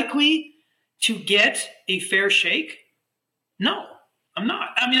I likely to get a fair shake? No, I'm not.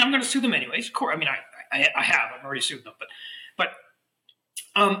 I mean, I'm going to sue them anyways. Of course, I mean, I have. I've already sued them, but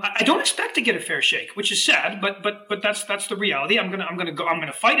I don't expect to get a fair shake, which is sad. But that's the reality. I'm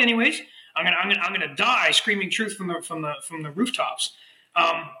gonna fight anyways. I'm gonna die screaming truth from the rooftops.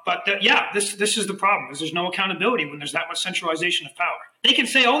 This is the problem. Is there's no accountability when there's that much centralization of power. They can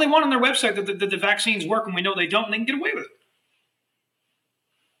say all they want on their website that the vaccines work, and we know they don't, and they can get away with it.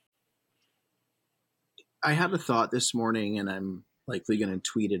 I had a thought this morning, and I'm likely going to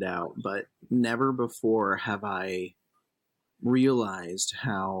tweet it out, but never before have I realized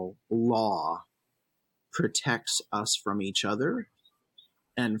how law protects us from each other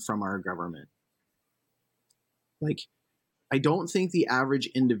and from our government. Like, I don't think the average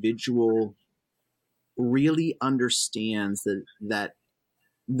individual really understands that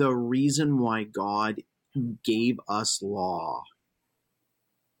the reason why God gave us law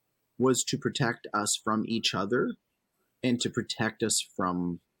was to protect us from each other and to protect us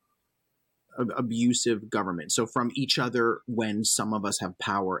from abusive government. So from each other when some of us have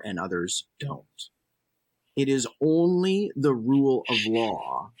power and others don't. It is only the rule of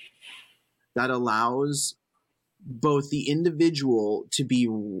law that allows both the individual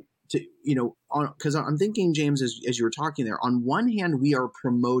because I'm thinking, James, as you were talking there, on one hand, we are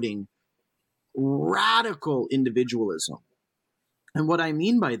promoting radical individualism. And what I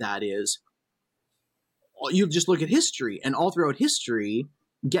mean by that is, you just look at history, and all throughout history,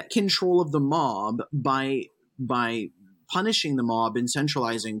 get control of the mob by punishing the mob and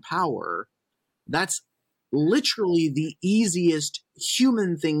centralizing power. That's literally the easiest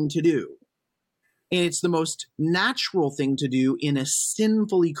human thing to do. And it's the most natural thing to do in a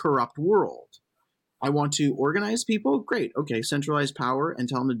sinfully corrupt world. I want to organize people? Great. Okay, centralize power and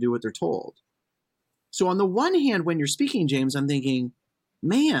tell them to do what they're told. So on the one hand, when you're speaking, James, I'm thinking,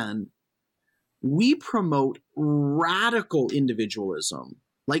 man, we promote radical individualism,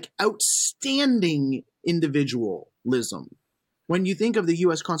 like outstanding individualism. When you think of the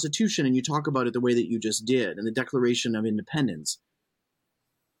U.S. Constitution and you talk about it the way that you just did, and the Declaration of Independence,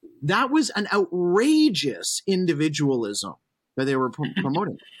 that was an outrageous individualism that they were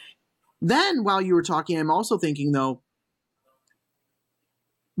promoting. Then, while you were talking, I'm also thinking, though,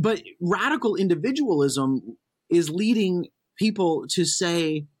 but radical individualism is leading people to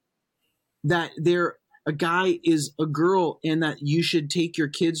say that a guy is a girl and that you should take your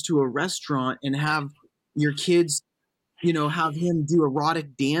kids to a restaurant and have your kids, have him do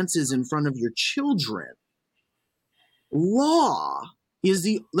erotic dances in front of your children. Law is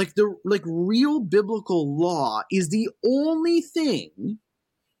the real biblical law is the only thing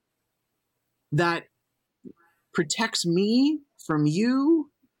that protects me from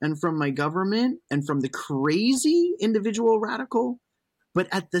you and from my government and from the crazy individual radical, but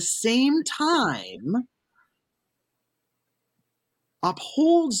at the same time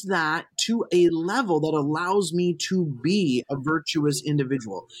upholds that to a level that allows me to be a virtuous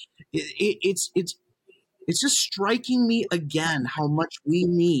individual. It's just striking me again how much we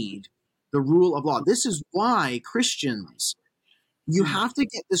need the rule of law. This is why Christians, you have to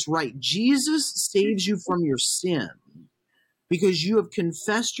get this right. Jesus saves you from your sin because you have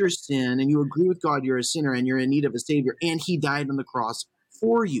confessed your sin and you agree with God you're a sinner and you're in need of a savior, and he died on the cross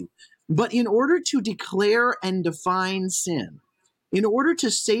for you. But in order to declare and define sin, in order to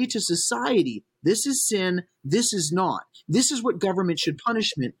say to society, this is sin, this is not, this is what government should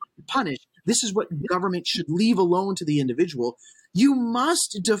punish, this is what government should leave alone to the individual, you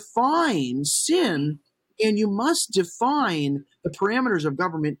must define sin and you must define the parameters of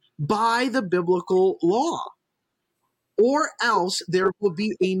government by the biblical law. Or else there will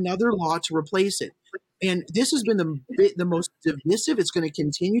be another law to replace it. And this has been the most divisive. It's going to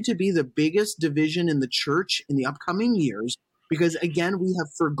continue to be the biggest division in the church in the upcoming years because, again, we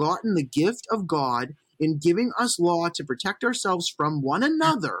have forgotten the gift of God in giving us law to protect ourselves from one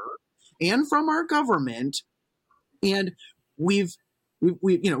another and from our government. And we've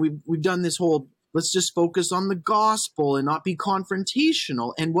done this whole let's just focus on the gospel and not be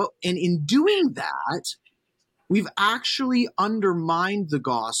confrontational. And in doing that, We've actually undermined the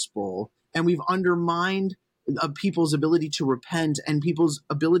gospel, and we've undermined people's ability to repent and people's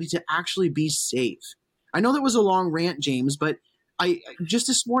ability to actually be safe. I know that was a long rant, James, but I just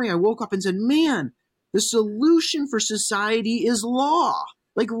this morning I woke up and said, man, the solution for society is law,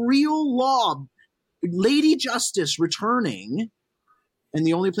 like real law, Lady Justice returning. And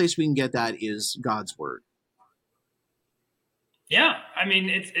the only place we can get that is God's word. Yeah, I mean,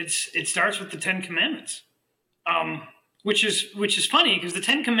 it starts with the Ten Commandments, which is funny because the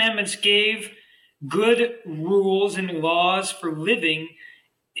Ten Commandments gave good rules and laws for living.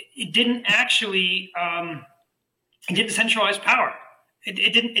 It didn't actually it didn't centralize power.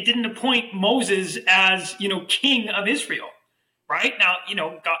 It didn't appoint Moses as king of Israel. Right now,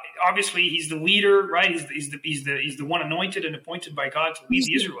 God, obviously he's the leader, right? He's the one anointed and appointed by God to lead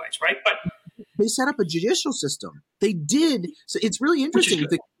the Israelites, right? But they set up a judicial system. They did. So it's really interesting.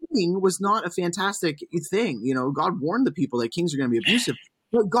 The king was not a fantastic thing. God warned the people that kings are going to be abusive,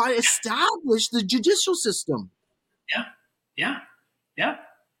 but God established the judicial system. Yeah.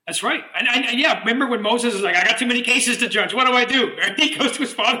 That's right. And remember when Moses is like, I got too many cases to judge. What do I do? And he goes to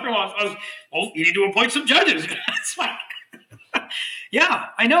his father-in-law. Well, you need to appoint some judges. It's like, yeah,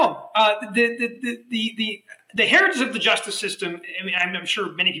 I know. The heritage of the justice system. I mean, I'm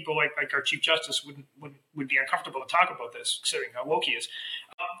sure many people like our Chief Justice would be uncomfortable to talk about this, considering how woke he is.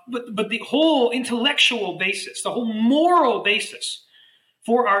 But the whole intellectual basis, the whole moral basis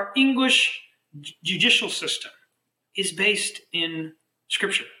for our English judicial system is based in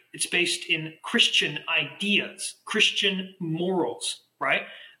Scripture. It's based in Christian ideas, Christian morals, right?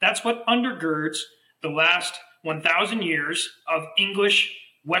 That's what undergirds the last 1,000 years of English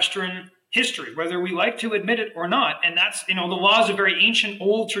Western history, whether we like to admit it or not. And that's, the law is a very ancient,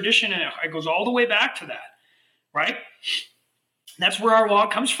 old tradition, and it goes all the way back to that, right? That's where our law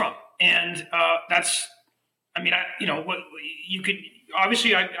comes from. And what you could, obviously,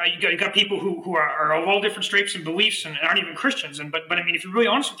 you got people who are of all different stripes and beliefs and aren't even Christians. But I mean, if you're really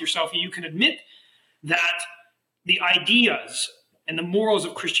honest with yourself, you can admit that the ideas and the morals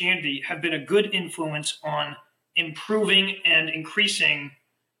of Christianity have been a good influence on improving and increasing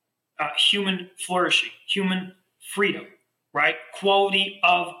human flourishing, human freedom, right? Quality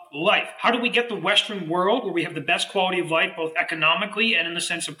of life. How do we get the Western world where we have the best quality of life, both economically and in the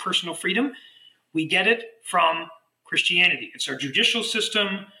sense of personal freedom? We get it from Christianity. It's our judicial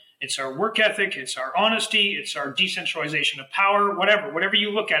system. It's our work ethic. It's our honesty. It's our decentralization of power. Whatever you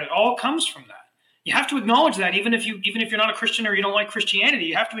look at, it all comes from that. You have to acknowledge that, even if you're not a Christian or you don't like Christianity,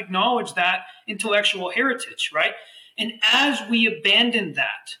 you have to acknowledge that intellectual heritage, right? And as we abandon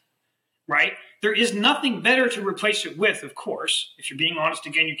that, right, there is nothing better to replace it with, of course. If you're being honest,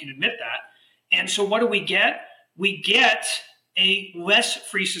 again, you can admit that. And so what do we get? We get a less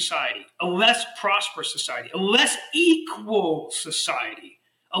free society, a less prosperous society, a less equal society,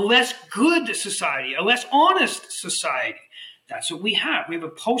 a less good society, a less honest society. That's what we have. We have a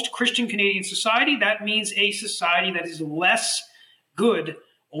post-Christian Canadian society. That means a society that is less good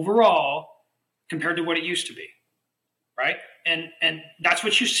overall compared to what it used to be, right? And that's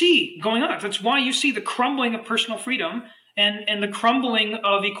what you see going on. That's why you see the crumbling of personal freedom and the crumbling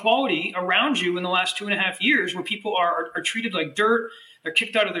of equality around you in the last 2.5 years, where people are treated like dirt. They're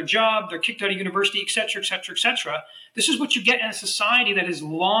kicked out of their job. They're kicked out of university, et cetera, et cetera, et cetera. This is what you get in a society that has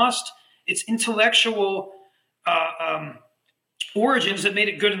lost its intellectual origins that made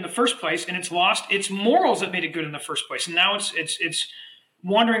it good in the first place, and it's lost its morals that made it good in the first place. And now it's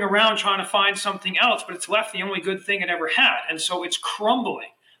wandering around trying to find something else, but it's left the only good thing it ever had. And so it's crumbling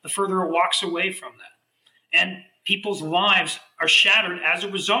the further it walks away from that. And people's lives are shattered as a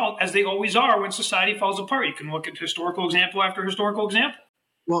result, as they always are when society falls apart. You can look at historical example after historical example.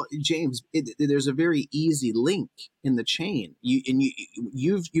 Well, James, there's a very easy link in the chain.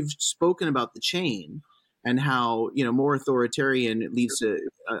 You've spoken about the chain and how more authoritarian leads to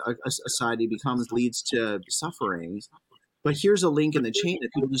a society leads to suffering. But here's a link in the chain that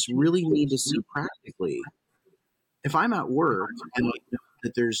people just really need to see practically. If I'm at work and I know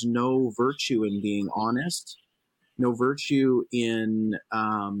that there's no virtue in being honest, no virtue in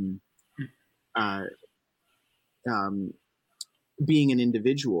being an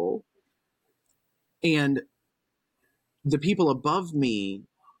individual, and the people above me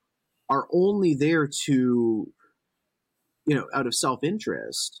are only there to, out of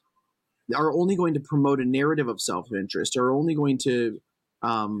self-interest, are only going to promote a narrative of self-interest, are only going to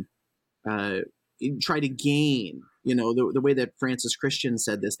try to gain, the way that Francis Christian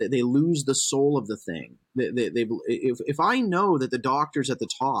said this, that they lose the soul of the thing. If I know that the doctors at the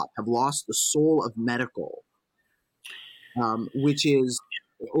top have lost the soul of medical, or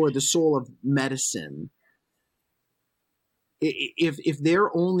the soul of medicine, if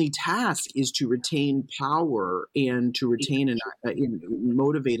their only task is to retain power and to retain and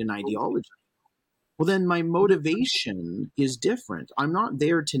motivate an ideology, well, then my motivation is different. I'm not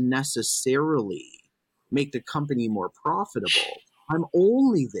there to necessarily make the company more profitable. I'm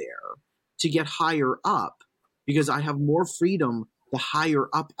only there to get higher up, because I have more freedom the higher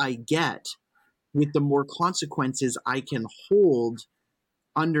up I get, with the more consequences I can hold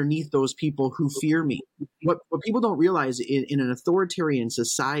underneath those people who fear me. What people don't realize, in an authoritarian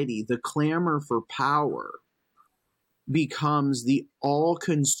society, the clamor for power becomes the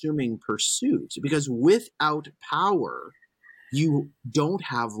all-consuming pursuit, because without power, you don't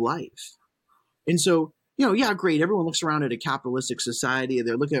have life. And so, yeah, great. Everyone looks around at a capitalistic society.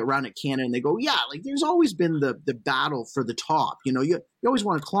 They're looking around at Canada and they go, yeah, like there's always been the battle for the top. You always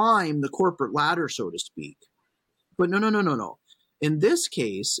want to climb the corporate ladder, so to speak. But no. In this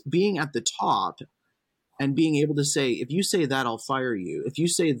case, being at the top and being able to say, if you say that, I'll fire you. If you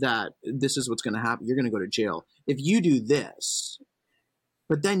say that, this is what's going to happen. You're going to go to jail. If you do this,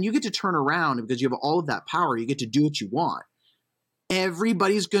 but then you get to turn around, because you have all of that power, you get to do what you want.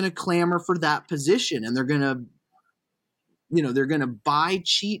 Everybody's going to clamor for that position, and they're going to buy,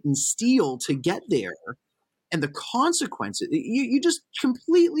 cheat, and steal to get there. And the consequences, you just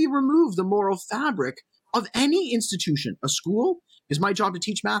completely remove the moral fabric of any institution. A school, is my job to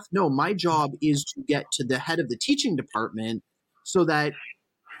teach math? No, my job is to get to the head of the teaching department so that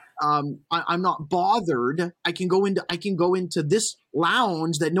I'm not bothered. I can go into this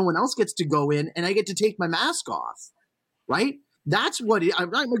lounge that no one else gets to go in, and I get to take my mask off, right? That's what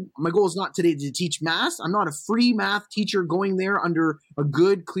my goal is not today to teach math. I'm not a free math teacher going there under a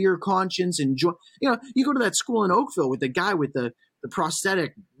good, clear conscience. And you go to that school in Oakville with the guy with the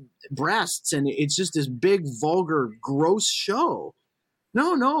prosthetic breasts, and it's just this big, vulgar, gross show.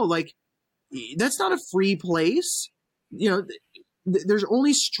 No, like that's not a free place. There's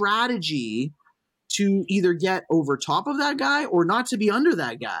only strategy to either get over top of that guy or not to be under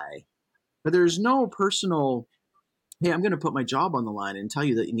that guy. But there's no personal, hey, I'm going to put my job on the line and tell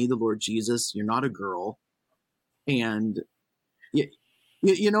you that you need the Lord Jesus. You're not a girl. And,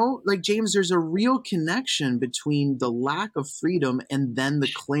 like James, there's a real connection between the lack of freedom and then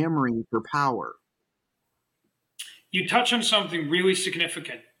the clamoring for power. You touch on something really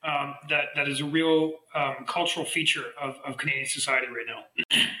significant that is a real cultural feature of Canadian society right now.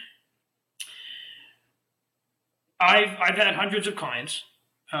 I've had hundreds of clients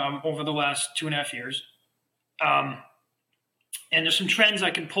over the last 2.5 years. And there's some trends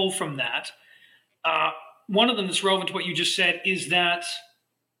I can pull from that. One of them that's relevant to what you just said is that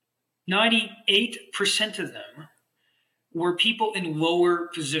 98% of them were people in lower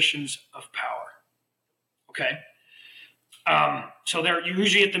positions of power. Okay. So they're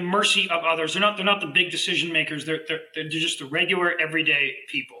usually at the mercy of others. They're not the big decision makers. They're just the regular everyday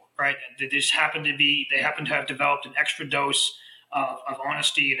people, right? They happen to have developed an extra dose of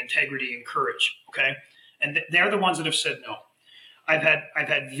honesty and integrity and courage. Okay. And they're the ones that have said no. I've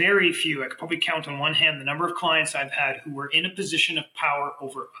had very few. I could probably count on one hand the number of clients I've had who were in a position of power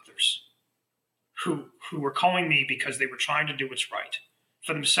over others, who were calling me because they were trying to do what's right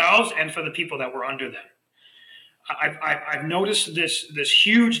for themselves and for the people that were under them. I've noticed this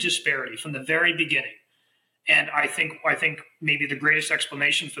huge disparity from the very beginning, and I think maybe the greatest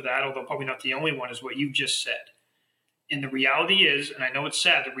explanation for that, although probably not the only one, is what you just said. And the reality is, and I know it's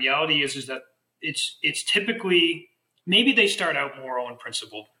sad, the reality is that it's typically, maybe they start out moral and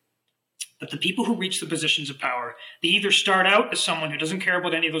principled, but the people who reach the positions of power, they either start out as someone who doesn't care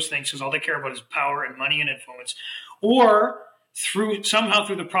about any of those things because all they care about is power and money and influence, or somehow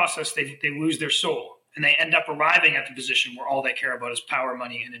through the process they lose their soul and they end up arriving at the position where all they care about is power,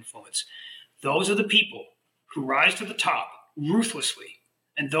 money, and influence. Those are the people who rise to the top ruthlessly.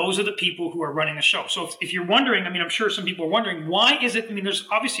 And those are the people who are running the show. So if you're wondering, I'm sure some people are wondering, why is it, there's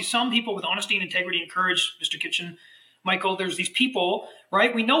obviously some people with honesty and integrity and courage, Mr. Kitchen, Michael, there's these people,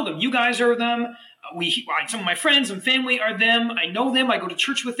 right? We know them. You guys are them. Some of my friends and family are them. I know them. I go to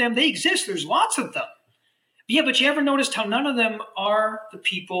church with them. They exist. There's lots of them. Yeah, but you ever noticed how none of them are the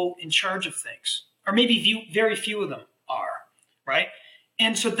people in charge of things? Or maybe very few of them are, right?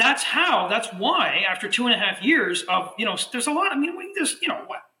 And so that's why after 2.5 years of, there's a lot, there's,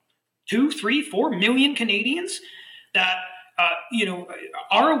 2, 3, 4 million Canadians that,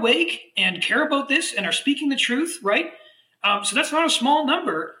 are awake and care about this and are speaking the truth, right? So that's not a small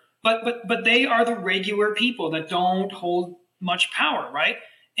number, but they are the regular people that don't hold much power, right?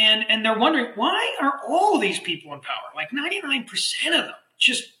 And they're wondering, why are all of these people in power, like 99% of them,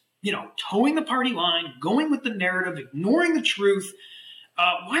 just, towing the party line, going with the narrative, ignoring the truth,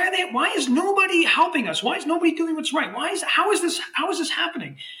 Why is nobody helping us? Why is nobody doing what's right? How is this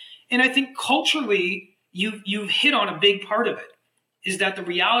happening? And I think culturally, you've hit on a big part of it. Is that the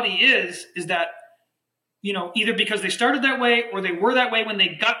reality is that, either because they started that way or they were that way when they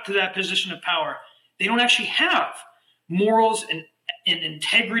got to that position of power, they don't actually have morals and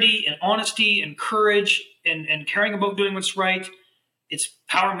integrity and honesty and courage and caring about doing what's right. It's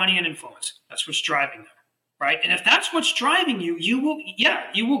power, money, and influence. That's what's driving them, right? And if that's what's driving you,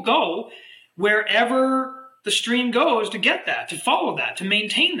 you will go wherever the stream goes to get that, to follow that, to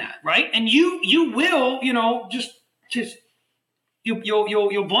maintain that, right? And you will,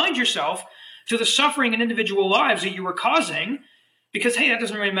 you'll blind yourself to the suffering in individual lives that you were causing because, hey, that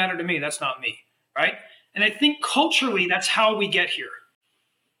doesn't really matter to me. That's not me, right? And I think culturally, that's how we get here.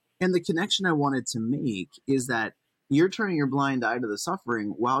 And the connection I wanted to make is that you're turning your blind eye to the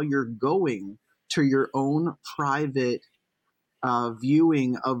suffering while you're going to your own private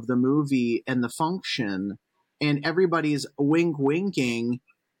viewing of the movie and the function, and everybody's winking,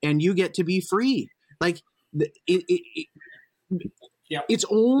 and you get to be free. Like it's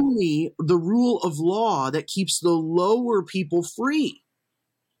only the rule of law that keeps the lower people free.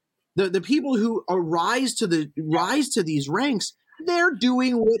 The people who rise to these ranks, they're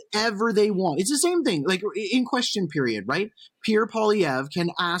doing whatever they want. It's the same thing, like in Question Period, right? Pierre Poilievre can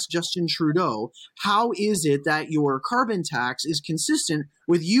ask Justin Trudeau, how is it that your carbon tax is consistent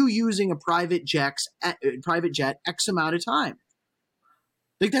with you using a private jet X amount of time?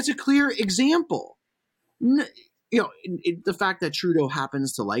 Like, that's a clear example. The fact that Trudeau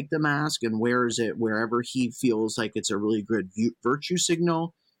happens to like the mask and wears it wherever he feels like it's a really good virtue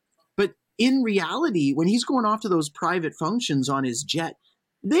signal. But in reality, when he's going off to those private functions on his jet,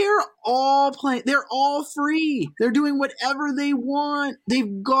 they're all free. They're doing whatever they want.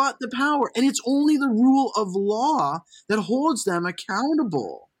 They've got the power. And it's only the rule of law that holds them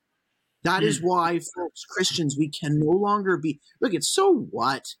accountable. That is why, folks, Christians, we can no longer be, look, it's so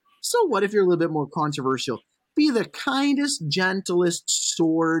what? So what if you're a little bit more controversial? Be the kindest, gentlest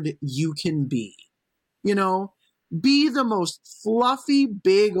sword you can be. Be the most fluffy,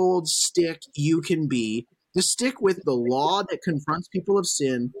 big old stick you can be. The stick with the law that confronts people of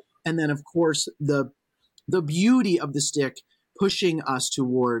sin, and then, of course, the beauty of the stick pushing us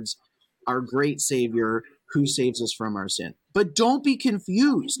towards our great Savior who saves us from our sin. But don't be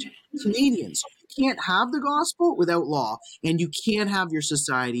confused, Canadians. You can't have the gospel without law, and you can't have your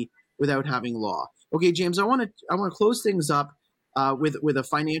society without having law. Okay, James, I want to close things up with a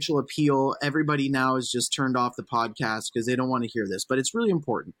financial appeal. Everybody now has just turned off the podcast because they don't want to hear this, but it's really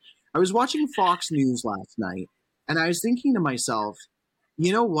important. I was watching Fox News last night, and I was thinking to myself,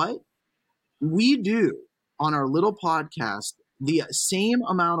 you know what? We do on our little podcast the same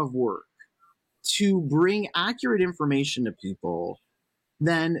amount of work to bring accurate information to people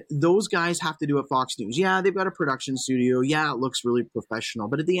than those guys have to do at Fox News. Yeah, they've got a production studio. Yeah, it looks really professional.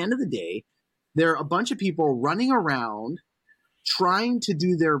 But at the end of the day, there are a bunch of people running around trying to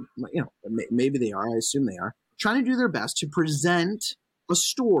do their, maybe they are, I assume they are, trying to do their best to present a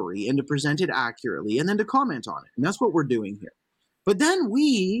story and to present it accurately and then to comment on it. And that's what we're doing here. But then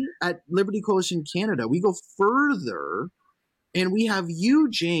we at Liberty Coalition Canada, we go further and we have you,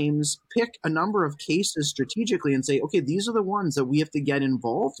 James, pick a number of cases strategically and say, okay, these are the ones that we have to get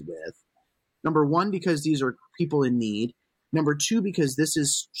involved with. Number one, because these are people in need. Number two, because this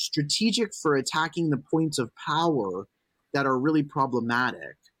is strategic for attacking the points of power that are really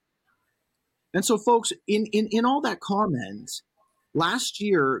problematic. And so, folks, in all that comment, last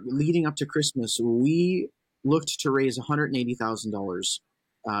year, leading up to Christmas, we looked to raise $180,000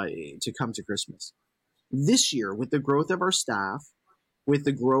 to come to Christmas. This year, with the growth of our staff, with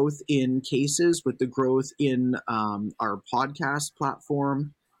the growth in cases, with the growth in our podcast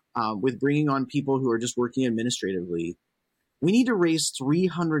platform, with bringing on people who are just working administratively, we need to raise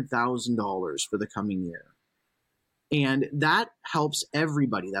 $300,000 for the coming year. And that helps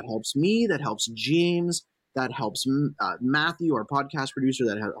everybody. That helps me. That helps James. That helps Matthew, our podcast producer.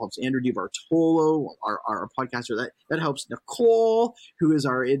 That helps Andrew DiBartolo, our podcaster. That helps Nicole, who is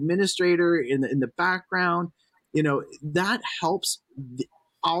our administrator in the background. That helps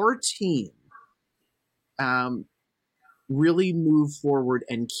our team really move forward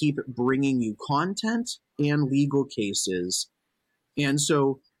and keep bringing you content and legal cases. And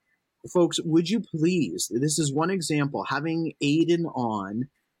so, folks, would you please, this is one example, having Aiden on,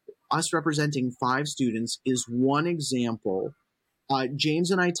 us representing 5 students is one example.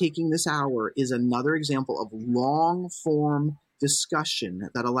 James and I taking this hour is another example of long form discussion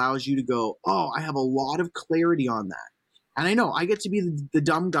that allows you to go, oh, I have a lot of clarity on that. And I know I get to be the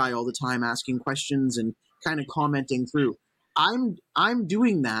dumb guy all the time asking questions and kind of commenting through. I'm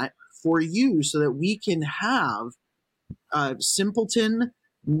doing that for you so that we can have simpleton,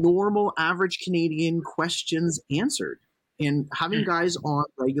 normal, average Canadian questions answered. And having guys on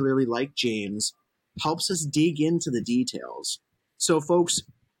regularly like James helps us dig into the details. So, folks,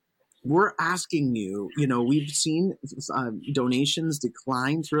 we're asking you, we've seen donations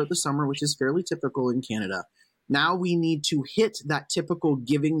decline throughout the summer, which is fairly typical in Canada. Now we need to hit that typical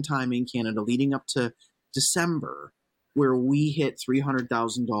giving time in Canada leading up to December, where we hit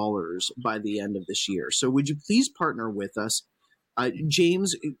 $300,000 by the end of this year. So would you please partner with us?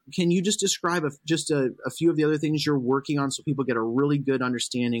 James, can you just describe a few of the other things you're working on so people get a really good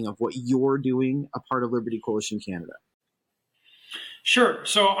understanding of what you're doing, a part of Liberty Coalition Canada? Sure.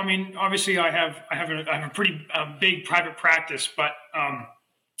 So, I mean, obviously, I have a pretty big private practice, but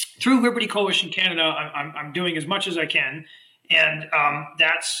through Liberty Coalition Canada, I'm doing as much as I can, and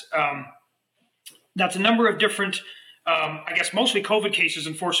that's a number of different, I guess, mostly COVID cases,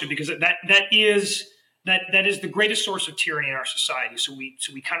 unfortunately, because that is the greatest source of tyranny in our society. So we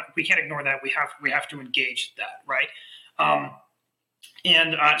can't ignore that. We have to engage that, right?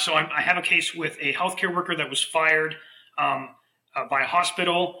 So I have a case with a healthcare worker that was fired by a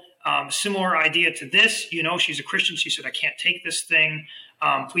hospital. Similar idea to this. She's a Christian. She said, "I can't take this thing.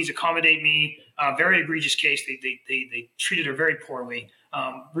 Please accommodate me." Very egregious case. They treated her very poorly.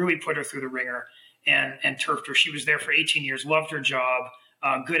 Really put her through the ringer and turfed her. She was there for 18 years. Loved her job.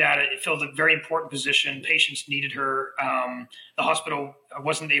 Good at it. It filled a very important position. Patients needed her. The hospital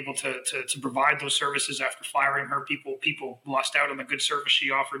wasn't able to provide those services after firing her. People lost out on the good service she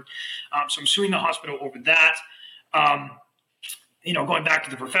offered. So I'm suing the hospital over that. Going back to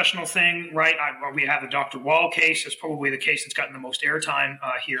the professional thing, right? We have the Dr. Wall case. It's probably the case that's gotten the most airtime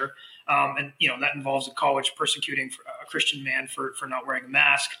here. And that involves a college persecuting a Christian man for not wearing a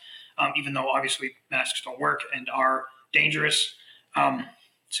mask, even though obviously masks don't work and are dangerous.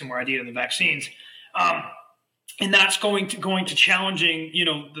 Similar idea to the vaccines. And that's going to challenging,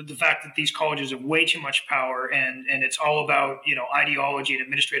 the fact that these colleges have way too much power and it's all about, ideology and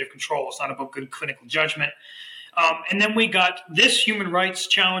administrative control. It's not about good clinical judgment. And then we got this human rights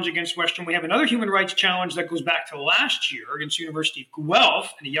challenge against Western. We have another human rights challenge that goes back to last year against University of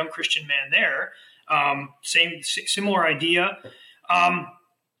Guelph and a young Christian man there. Similar idea.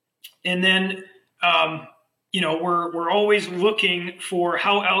 And then, we're always looking for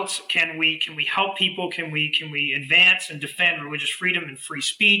how else can we help people? Can we advance and defend religious freedom and free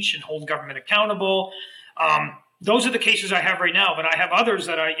speech and hold government accountable? Those are the cases I have right now, but I have others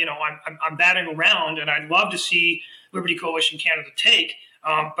that I'm batting around, and I'd love to see Liberty Coalition Canada take.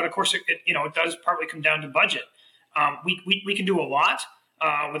 But of course, it does partly come down to budget. We can do a lot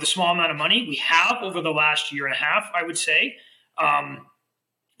with a small amount of money. We have over the last year and a half, I would say.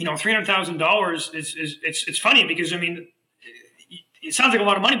 $300,000 it's funny because it sounds like a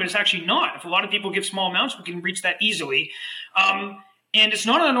lot of money, but it's actually not. If a lot of people give small amounts, we can reach that easily. And it's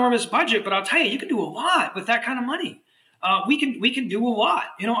not an enormous budget, but I'll tell you can do a lot with that kind of money. We can do a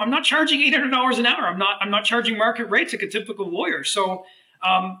lot. I'm not charging $800 an hour. I'm not charging market rates like a typical lawyer. So,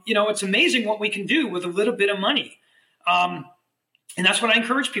 it's amazing what we can do with a little bit of money. And that's what I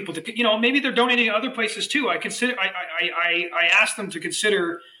encourage people to, maybe they're donating to other places too. I ask them to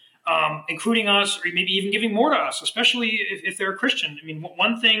consider including us, or maybe even giving more to us, especially if they're a Christian.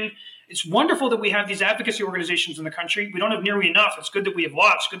 One thing, it's wonderful that we have these advocacy organizations in the country. We don't have nearly enough. It's good that we have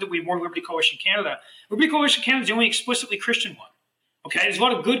lots. It's good that we have more Liberty Coalition Canada. Liberty Coalition Canada is the only explicitly Christian one. Okay, there's a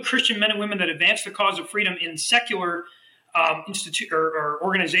lot of good Christian men and women that advance the cause of freedom in secular institute or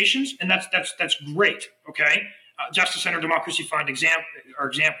organizations, and that's great. Okay. Justice Center, Democracy Fund are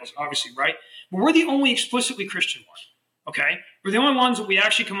examples, obviously, right? But we're the only explicitly Christian one, okay? We're the only ones that we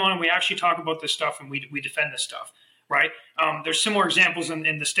actually come on and we actually talk about this stuff and we defend this stuff, right? There's similar examples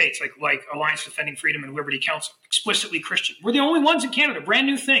in the States, like Alliance Defending Freedom and Liberty Council, explicitly Christian. We're the only ones in Canada, brand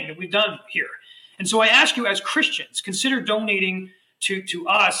new thing that we've done here. And so I ask you as Christians, consider donating to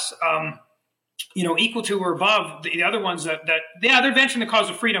us, equal to or above the other ones that they're advancing the cause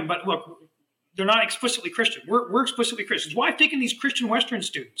of freedom, but look, they're not explicitly Christian. We're explicitly Christians. Why I've taken these Christian Western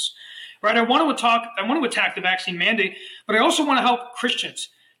students, right? I want to attack the vaccine mandate, but I also want to help Christians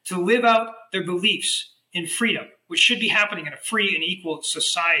to live out their beliefs in freedom, which should be happening in a free and equal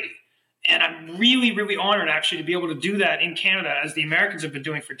society. And I'm really, really honored actually to be able to do that in Canada, as the Americans have been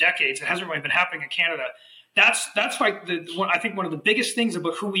doing for decades. It hasn't really been happening in Canada. That's like I think one of the biggest things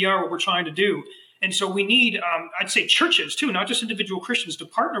about who we are, what we're trying to do. And so we need, I'd say, churches too, not just individual Christians, to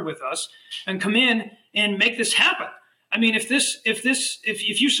partner with us and come in and make this happen.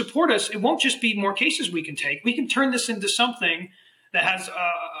 If you support us, it won't just be more cases we can take. We can turn this into something that has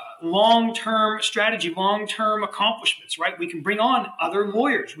long-term strategy, long-term accomplishments, right? We can bring on other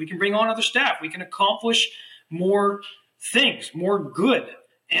lawyers. We can bring on other staff. We can accomplish more things, more good.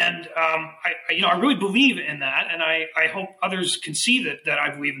 And I really believe in that, and I hope others can see that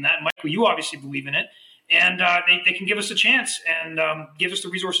I believe in that. And Michael, you obviously believe in it, and they can give us a chance and give us the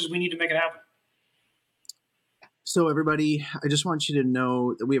resources we need to make it happen. So everybody, I just want you to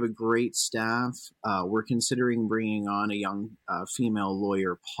know that we have a great staff. We're considering bringing on a young female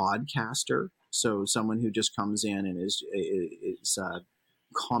lawyer podcaster. So someone who just comes in and is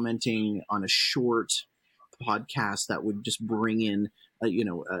commenting on a short podcast that would just bring in,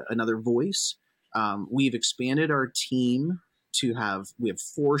 another voice. We've expanded our team we have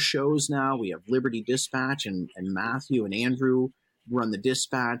 4 shows now. We have Liberty Dispatch and Matthew and Andrew run the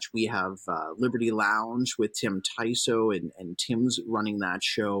Dispatch. We have Liberty Lounge with Tim Tyso and Tim's running that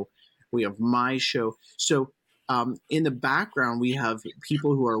show. We have my show. So in the background, we have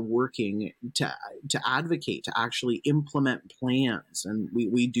people who are working to advocate, to actually implement plans. And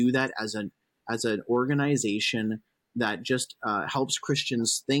we do that as an organization that just helps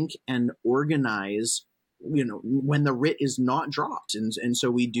Christians think and organize, when the writ is not dropped. And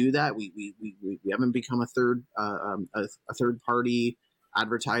so we do that. We haven't become a third party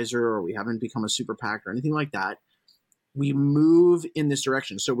advertiser, or we haven't become a super PAC or anything like that. We move in this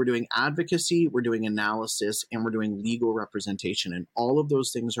direction. So we're doing advocacy, we're doing analysis, and we're doing legal representation. And all of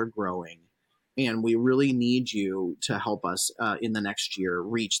those things are growing. And we really need you to help us in the next year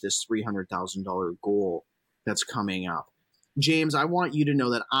reach this $300,000 goal that's coming up. James, I want you to know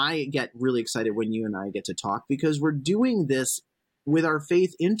that I get really excited when you and I get to talk, because we're doing this with our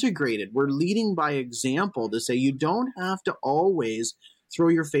faith integrated. We're leading by example to say you don't have to always throw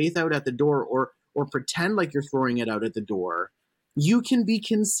your faith out at the door or pretend like you're throwing it out at the door. You can be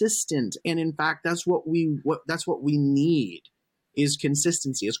consistent. And in fact, that's what we need is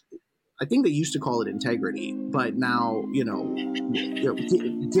consistency. I think they used to call it integrity, but now, give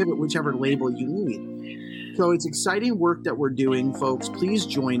it whichever label you need. So it's exciting work that we're doing, folks. Please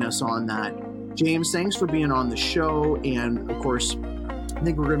join us on that. James, thanks for being on the show. And of course, I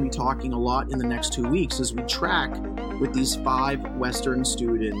think we're going to be talking a lot in the next 2 weeks as we track with these 5 Western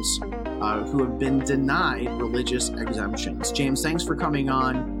students who have been denied religious exemptions. James, thanks for coming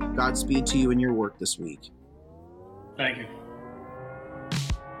on. Godspeed to you in your work this week. Thank you.